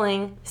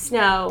shoveling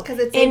snow? Because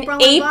it's April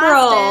in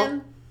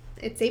Boston.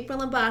 It's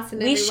April in Boston.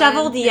 We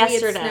shoveled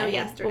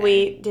yesterday.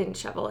 We didn't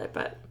shovel it,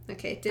 but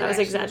okay, it that was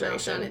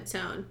exaggeration on its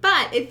own.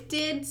 But it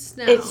did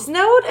snow. It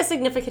snowed a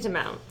significant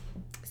amount.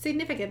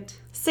 Significant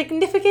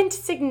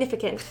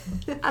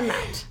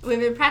amount. We've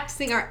been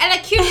practicing our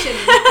elocution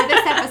for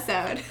this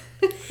episode.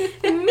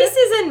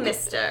 Mrs. and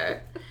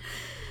Mr.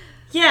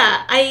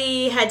 Yeah,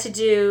 I had to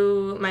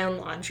do my own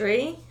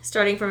laundry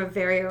starting from a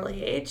very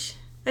early age.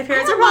 My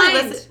parents are probably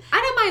listening. I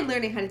don't mind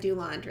learning how to do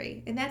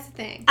laundry, and that's the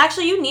thing.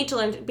 Actually, you need to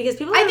learn because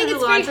people who do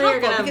laundry are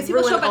going to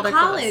people show up all at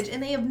college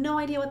and they have no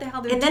idea what the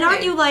hell they're doing. And then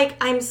aren't you like,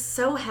 I'm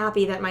so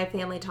happy that my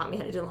family taught me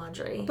how to do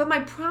laundry. But my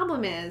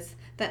problem is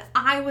that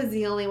I was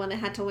the only one that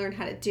had to learn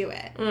how to do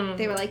it.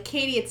 They were like,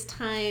 Katie, it's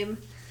time.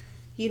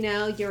 You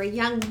know, you're a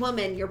young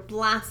woman, you're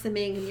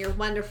blossoming, and you're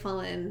wonderful,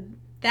 and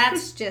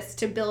that's just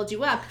to build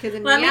you up. Because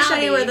in reality, let me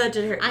show you where the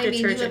detergent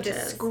you have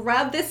to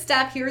scrub this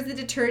stuff. Here's the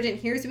detergent.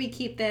 Here's where we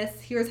keep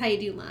this. Here's how you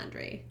do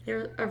laundry.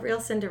 You're a real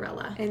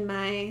Cinderella. And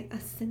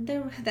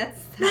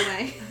that's how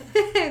I,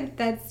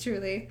 that's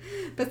truly.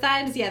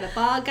 Besides, the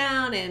ball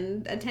gown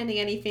and attending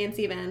any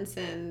fancy events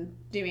and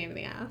doing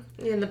anything else.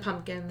 And the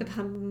pumpkin. The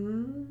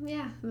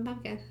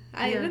pumpkin.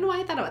 I don't know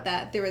why I thought about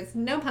that. There was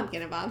no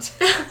pumpkin involved.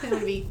 I want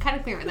to be kind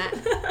of clear on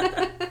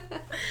that.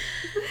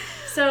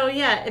 So,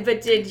 yeah,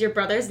 but did your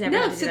brothers never do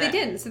that? No, so they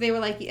didn't. So they were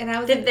like, and I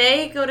was Did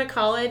they go to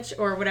college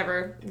or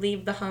whatever,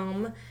 leave the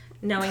home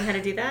knowing how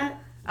to do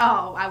that?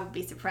 Oh, I would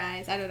be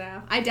surprised. I don't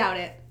know. I doubt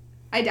it.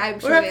 I'm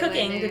sure what about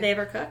cooking? Did they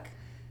ever cook?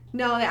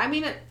 No, I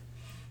mean,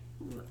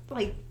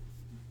 like,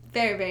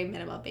 very, very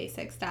minimal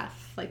basic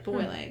stuff, like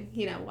boiling,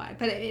 you know why.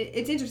 But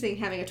it's interesting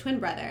having a twin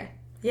brother.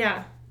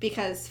 Yeah.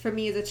 Because for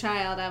me as a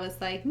child, I was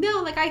like,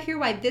 no, like, I hear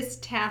why this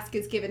task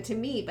is given to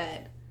me,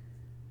 but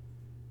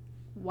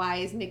why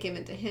isn't it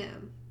given to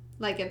him?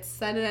 Like, I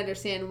didn't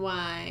understand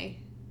why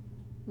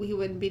we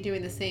wouldn't be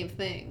doing the same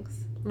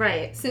things.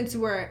 Right. Since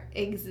we're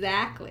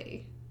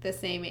exactly the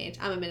same age.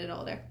 I'm a minute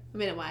older, a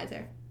minute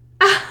wiser.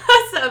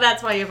 So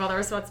that's why you have all the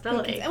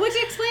responsibility. Which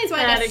explains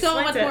why there's so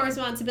much more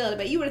responsibility.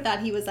 But you would have thought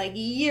he was like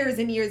years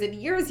and years and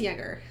years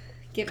younger.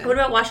 Given. What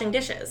about washing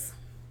dishes?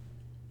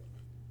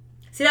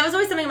 See, that was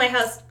always something in my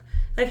house.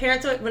 My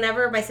parents,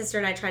 whenever my sister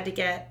and I tried to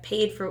get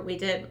paid for what we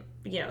did,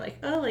 you know,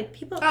 like,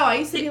 people... Oh, I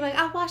used to be like,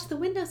 I'll wash the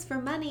windows for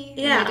money.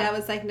 Yeah. And my dad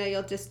was like, no,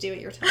 you'll just do it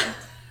your time.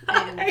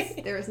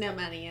 And there was no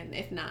money, and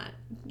if not,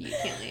 you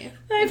can't leave.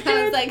 And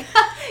I was like,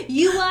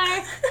 you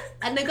are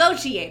a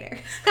negotiator.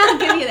 I'll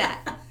give you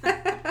that.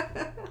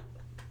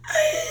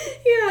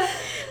 Yeah.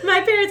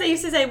 My parents, I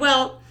used to say,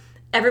 well,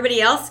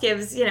 everybody else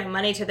gives,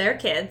 money to their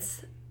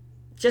kids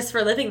just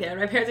for living there. And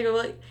my parents would go,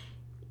 well,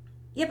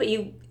 yeah, but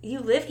you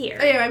live here.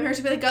 Oh, yeah, my parents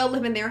would be like, go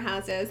live in their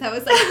houses. I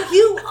was like,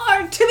 you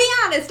are, to be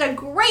honest, a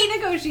great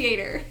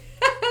negotiator.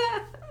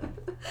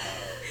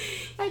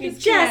 You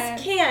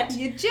just can't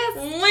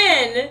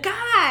win.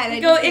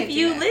 God. If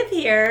you live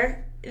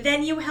here,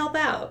 then you help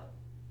out.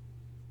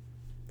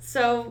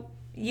 So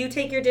you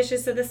take your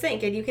dishes to the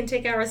sink, and you can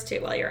take ours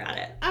too while you're at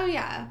it. Oh,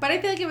 yeah. But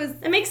I feel like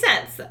it makes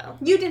sense, though.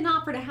 You didn't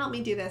offer to help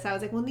me do this. I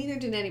was like, well, neither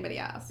did anybody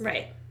else.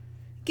 Right.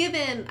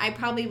 Given I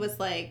probably was,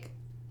 like,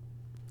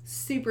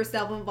 super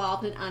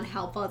self-involved and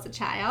unhelpful as a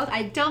child,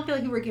 I don't feel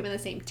like we were given the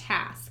same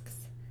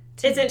tasks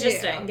to It's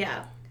interesting,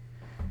 yeah.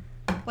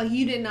 Like,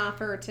 you didn't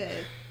offer to...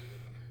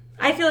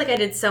 I feel like I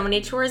did so many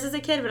chores as a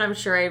kid, but I'm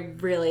sure I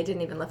really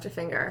didn't even lift a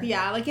finger.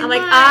 Yeah, like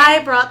I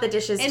brought the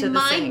dishes to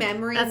the sink. In my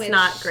memory, that's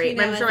not great.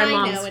 I'm sure my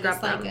mom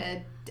scrubbed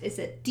them. It's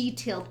a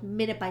detailed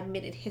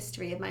minute-by-minute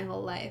history of my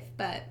whole life.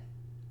 But,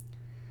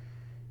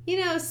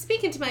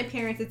 speaking to my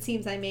parents, it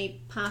seems I may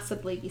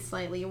possibly be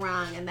slightly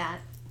wrong in that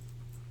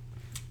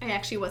I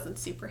actually wasn't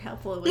super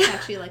helpful. It was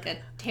actually like a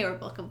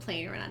terrible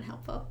complainer and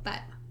unhelpful, but...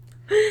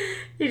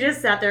 You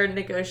just sat there and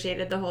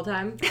negotiated the whole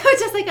time? I was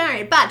just like, all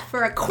right, but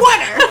for a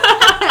quarter,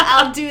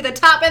 I'll do the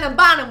top and the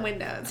bottom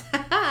windows.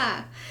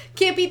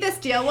 Can't beat this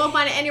deal. Won't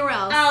find it anywhere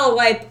else. I'll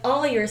wipe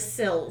all your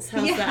sills.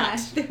 How's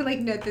that? They're like,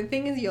 no, the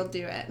thing is you'll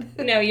do it.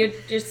 No, you're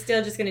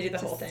still just going to do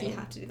the whole thing. You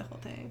have to do the whole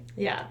thing.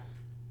 Yeah.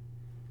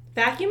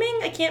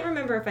 Vacuuming? I can't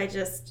remember if I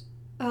just...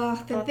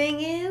 Oh, the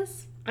thing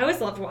is... I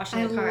always loved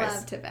washing the cars. I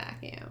love to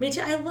vacuum. Me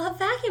too. I love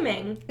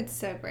vacuuming. It's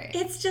so great.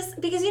 It's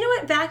just... Because you know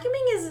what?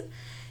 Vacuuming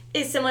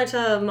is similar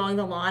to mowing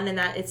the lawn in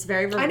that it's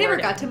very rewarding. I never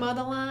got to mow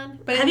the lawn.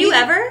 But Have you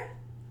ever?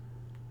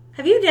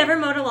 Have you never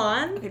mowed a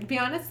lawn? Okay, to be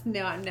honest,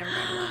 no, I've never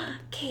mowed a lawn.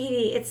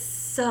 Katie, it's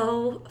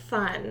so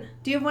fun.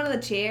 Do you have one of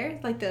the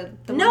chairs? Like the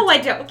No, I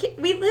don't.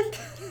 We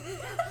live...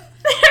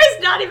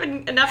 There's not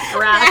even enough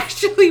grass.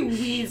 Actually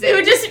wheezing. It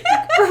would just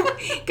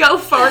go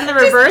forward in the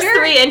reverse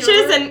 3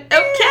 inches and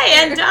okay,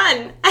 and done.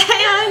 And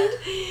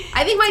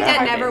I think my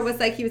dad never was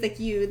like, he was like,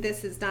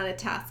 this is not a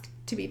task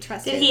to be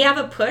trusted. Did he have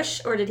a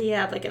push or did he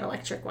have like an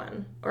electric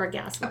one or a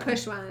gas one? A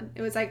push one.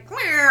 It was like... No.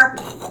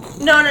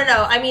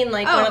 I mean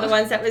like one of the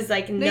ones that was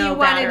like no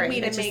battery. You wanted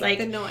me to it's make just, like,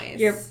 the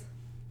noise.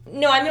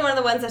 No, I mean one of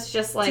the ones that's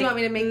just like... Do you want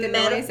me to make the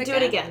noise again? Do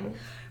it again.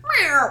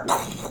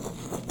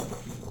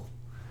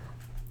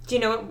 Do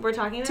you know what we're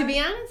talking about? To be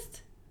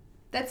honest,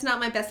 that's not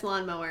my best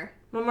lawnmower.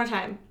 One more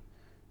time.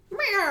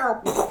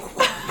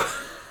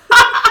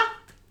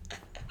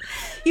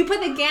 You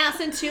put the gas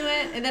into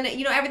it, and then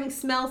everything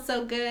smells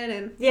so good.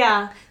 And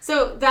yeah,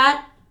 so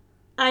that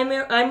I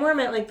more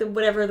meant like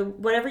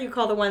whatever you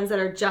call the ones that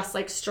are just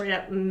like straight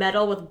up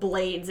metal with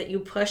blades that you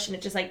push and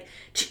it just like.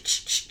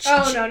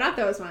 Oh no, not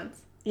those ones.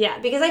 Yeah,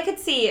 because I could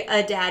see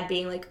a dad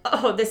being like,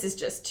 "Oh, this is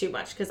just too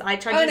much." Because I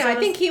tried. Oh no, I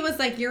think he was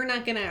like, "You're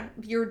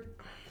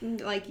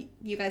like,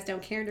 you guys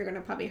don't care and you're going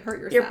to probably hurt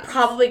yourself. You're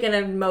probably going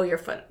to mow your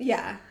foot."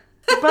 Yeah.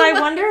 But I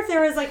wonder if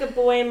there was like a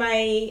boy in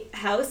my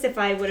house if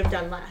I would have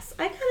done less.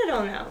 I kind of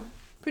don't know.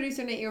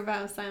 Producer Nate, your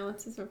vow of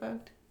silence is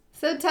revoked.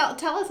 So tell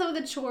us some of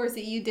the chores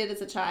that you did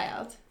as a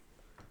child.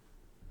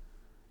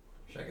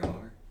 Should I go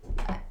over?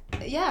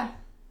 Yeah.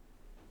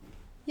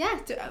 Yeah.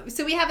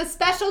 So we have a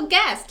special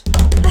guest.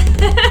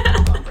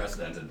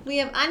 Unprecedented. We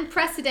have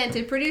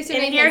unprecedented producer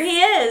And Nate. here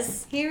he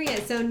is. Here he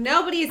is. So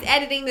nobody is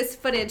editing this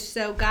footage,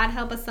 so God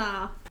help us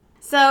all.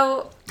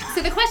 So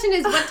the question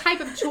is, what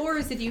type of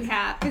chores did you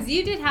have? Because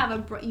you did have a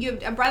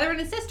brother and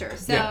a sister.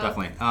 So, yeah,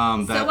 definitely.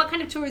 So what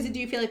kind of chores did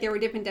you feel like there were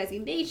different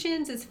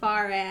designations as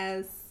far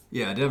as?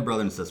 Yeah, I did have a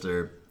brother and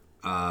sister.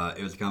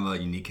 It was kind of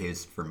a unique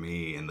case for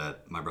me in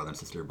that my brother and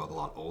sister are both a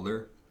lot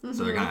older. Mm-hmm.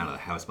 So they're kind of out of the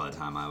house by the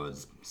time I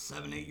was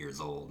 7, 8 years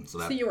old.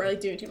 So you were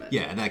like doing too much.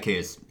 Yeah, in that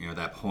case, at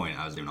that point,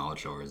 I was doing all the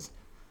chores.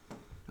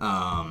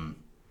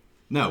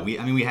 No,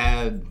 we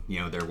had,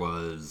 there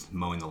was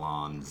mowing the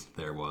lawns,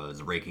 there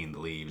was raking the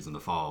leaves in the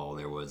fall,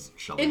 there was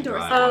shoveling the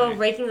driveway. Oh,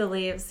 raking the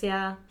leaves,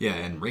 yeah. Yeah,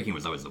 and raking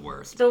was always the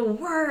worst. The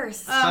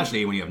worst.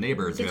 Especially when you have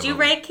neighbors. Did you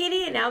rake,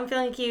 Katie? Now I'm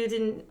feeling like you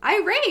didn't. I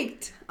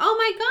raked. Oh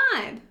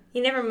my God.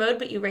 You never mowed,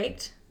 but you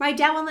raked? My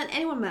dad won't let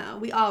anyone mow.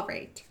 We all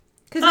raked.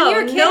 Because when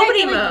you're a kid, nobody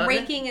I feel like mowed.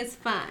 Raking is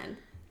fun.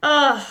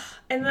 Ugh.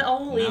 And then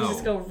all the leaves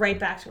just go right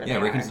back to where they are.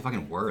 Yeah, raking's the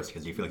fucking worst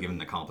because you feel like you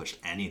haven't accomplished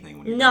anything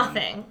when you're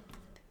Nothing. done.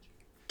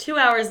 2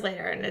 hours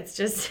later, and it's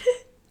just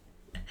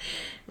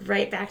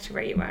right back to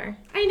where you are.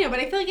 I know, but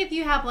I feel like if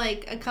you have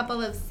like a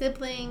couple of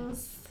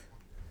siblings,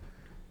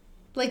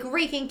 like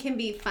raking can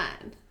be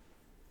fun.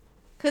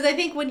 Because I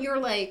think when you're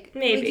like,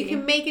 maybe you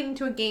can make it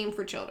into a game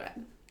for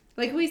children.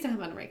 Like we used to have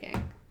fun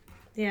raking.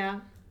 Yeah.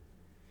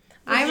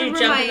 I Did you remember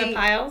jump in the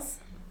piles?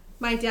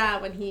 My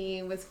dad, when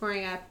he was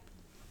growing up,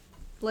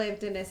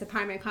 lived in this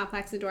apartment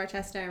complex in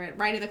Dorchester,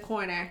 right in the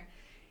corner,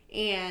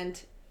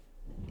 and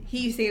he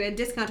used to get a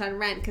discount on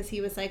rent because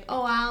he was like,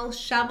 "Oh, I'll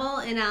shovel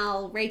and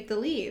I'll rake the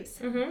leaves."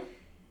 Mm-hmm.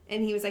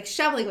 And he was like,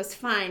 shoveling was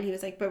fine. He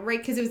was like, but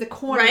rake, because it was a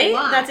corner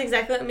lot. That's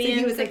exactly what me so and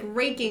he was like,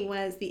 raking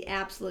was the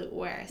absolute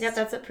worst. Yep,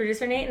 that's what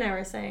producer Nate and I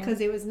were saying. Because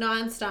it was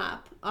nonstop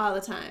all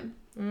the time.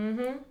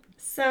 Mm-hmm.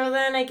 So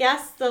then I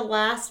guess the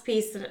last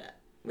piece that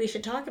we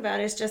should talk about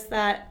is just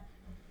that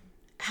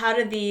how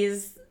do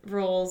these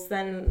roles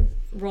then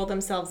roll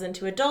themselves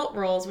into adult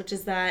roles, which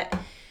is that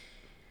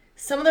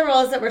some of the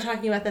roles that we're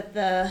talking about that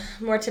the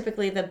more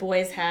typically the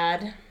boys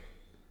had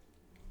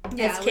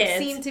as kids it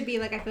seemed to be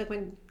like, I feel like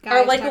when guys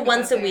are like talk a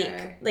once a about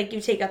week. Like you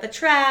take out the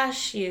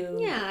trash, you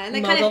and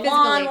the mow kind the of physical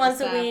lawn labor once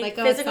stuff, a week, like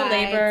physical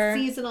outside, labor,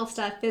 seasonal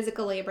stuff,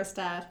 physical labor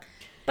stuff.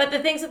 But the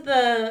things with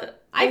the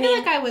I feel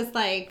like I was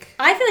like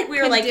I feel like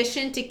we were like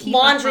conditioned to keep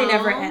laundry a home.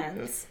 never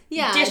ends.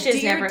 Yeah, dishes do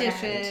your never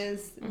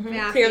dishes, end.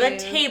 vacuum. Clear the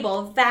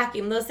table,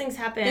 vacuum. Those things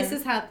happen. This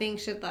is how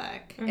things should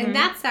look, and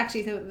that's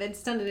actually something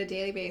that's done on a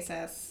daily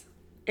basis.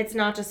 It's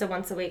not just a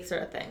once a week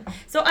sort of thing.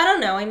 So I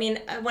don't know. I mean,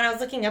 when I was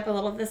looking up a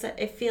little of this,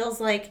 it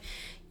feels like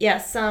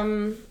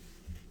the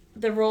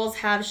roles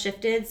have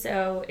shifted.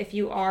 So if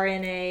you are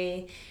in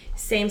a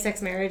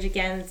same-sex marriage,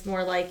 again, it's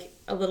more like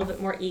a little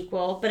bit more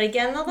equal. But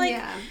again, the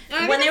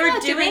when they were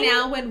doing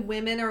now, when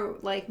women are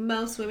like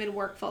most women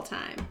work full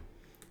time.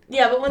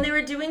 Yeah, but when they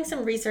were doing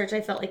some research, I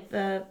felt like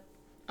the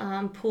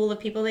pool of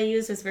people they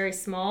used was very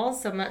small.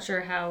 So I'm not sure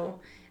how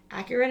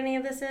accurate any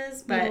of this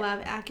is. But we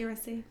love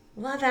accuracy.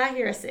 Love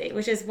accuracy,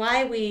 which is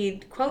why we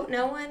quote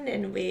no one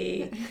and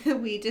we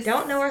just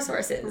don't know our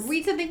sources.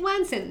 Read something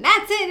once and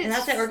that's it. And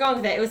that's it. We're going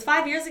with it. It was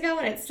 5 years ago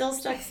and it's still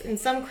stuck in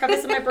some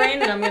crevice of my brain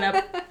and I'm going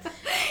to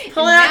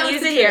pull it out and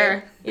use it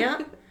here.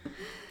 Yeah.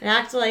 And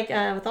act like,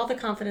 with all the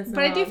confidence in the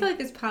But I do world. feel like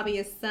there's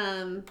probably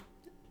some,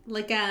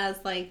 like, as,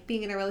 like,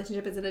 being in a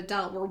relationship as an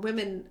adult where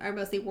women are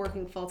mostly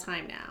working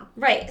full-time now.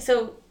 Right,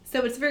 so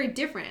it's very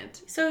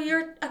different. So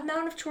your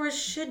amount of chores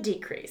should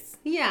decrease.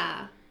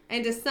 Yeah.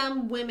 And to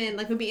some women,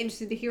 like, it would be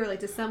interesting to hear, like,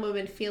 do some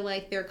women feel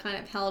like they're kind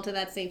of held to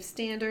that same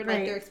standard?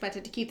 Like, they're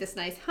expected to keep this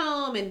nice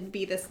home and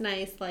be this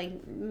nice,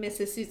 like,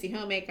 Mrs. Susie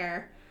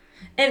homemaker.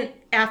 And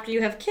after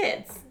you have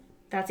kids,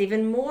 that's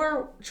even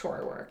more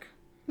chore work.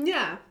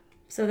 Yeah.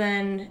 So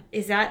then,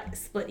 is that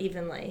split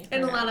evenly?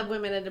 And a lot of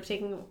women end up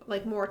taking,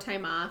 like, more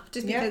time off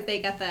just because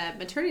they got the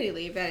maternity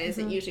leave that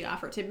isn't usually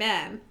offered to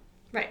men.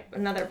 Right,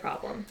 another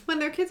problem. When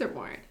their kids are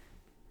born.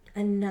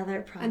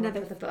 Another problem for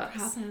the books.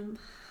 Problem.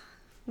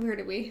 Where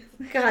do we?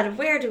 God,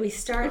 where do we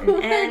start and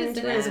Where end? does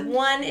it Where does end?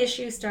 one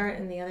issue start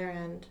and the other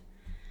end?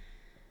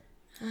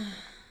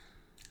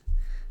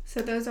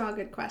 So those are all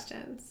good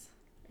questions.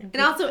 And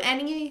also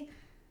any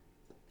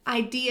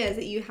ideas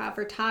that you have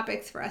for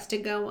topics for us to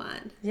go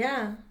on.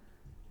 Yeah.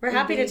 We're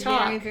happy to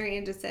talk. Very, very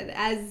interested.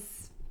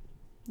 As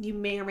you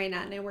may or may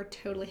not know, we're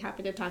totally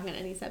happy to talk on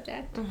any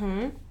subject.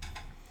 Mm-hmm.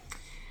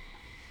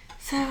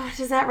 So,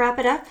 does that wrap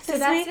it up So this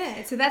that's week?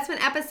 it. So that's been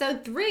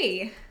episode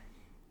 3.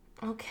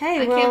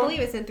 Okay, I can't believe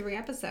it's in 3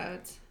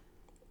 episodes.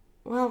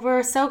 Well,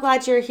 we're so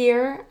glad you're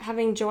here,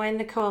 having joined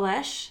the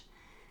coalition.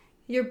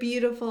 You're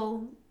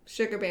beautiful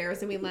sugar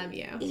bears, and we love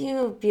you.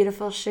 You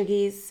beautiful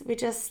shuggies. We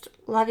just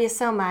love you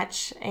so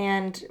much,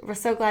 and we're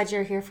so glad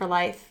you're here for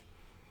life.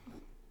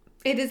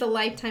 It is a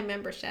lifetime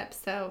membership,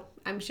 so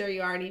I'm sure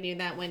you already knew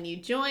that when you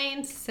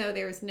joined, so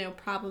there's no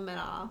problem at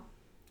all.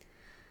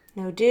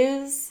 No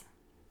dues.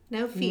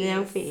 No fees.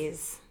 No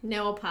fees.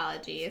 No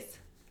apologies.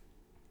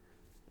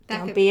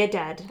 Don't be a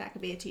dud. That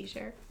could be a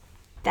t-shirt.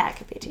 That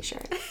could be a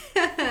t-shirt.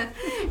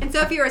 And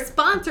so if you're a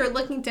sponsor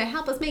looking to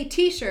help us make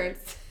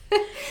t-shirts,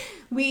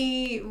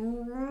 we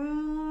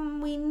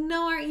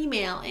know our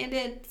email, and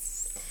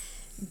it's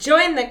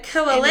Join the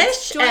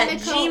coalition at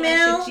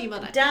jointhecoalition@gmail.com.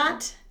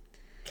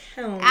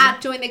 gmail.com.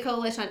 At Join the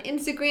Coalition on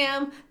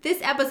Instagram. This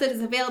episode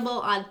is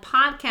available on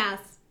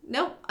podcasts.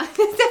 Nope.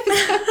 This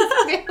episode is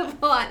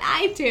available on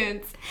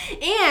iTunes.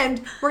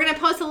 And we're going to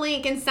post a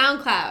link in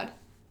SoundCloud.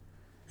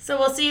 So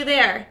we'll see you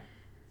there.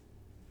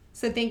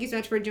 So thank you so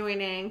much for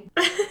joining.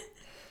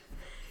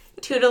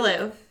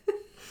 Toodaloo.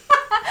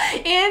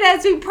 And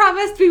as we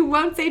promised, we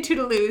won't say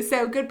toodaloo.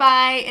 So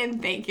goodbye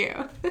and thank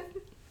you.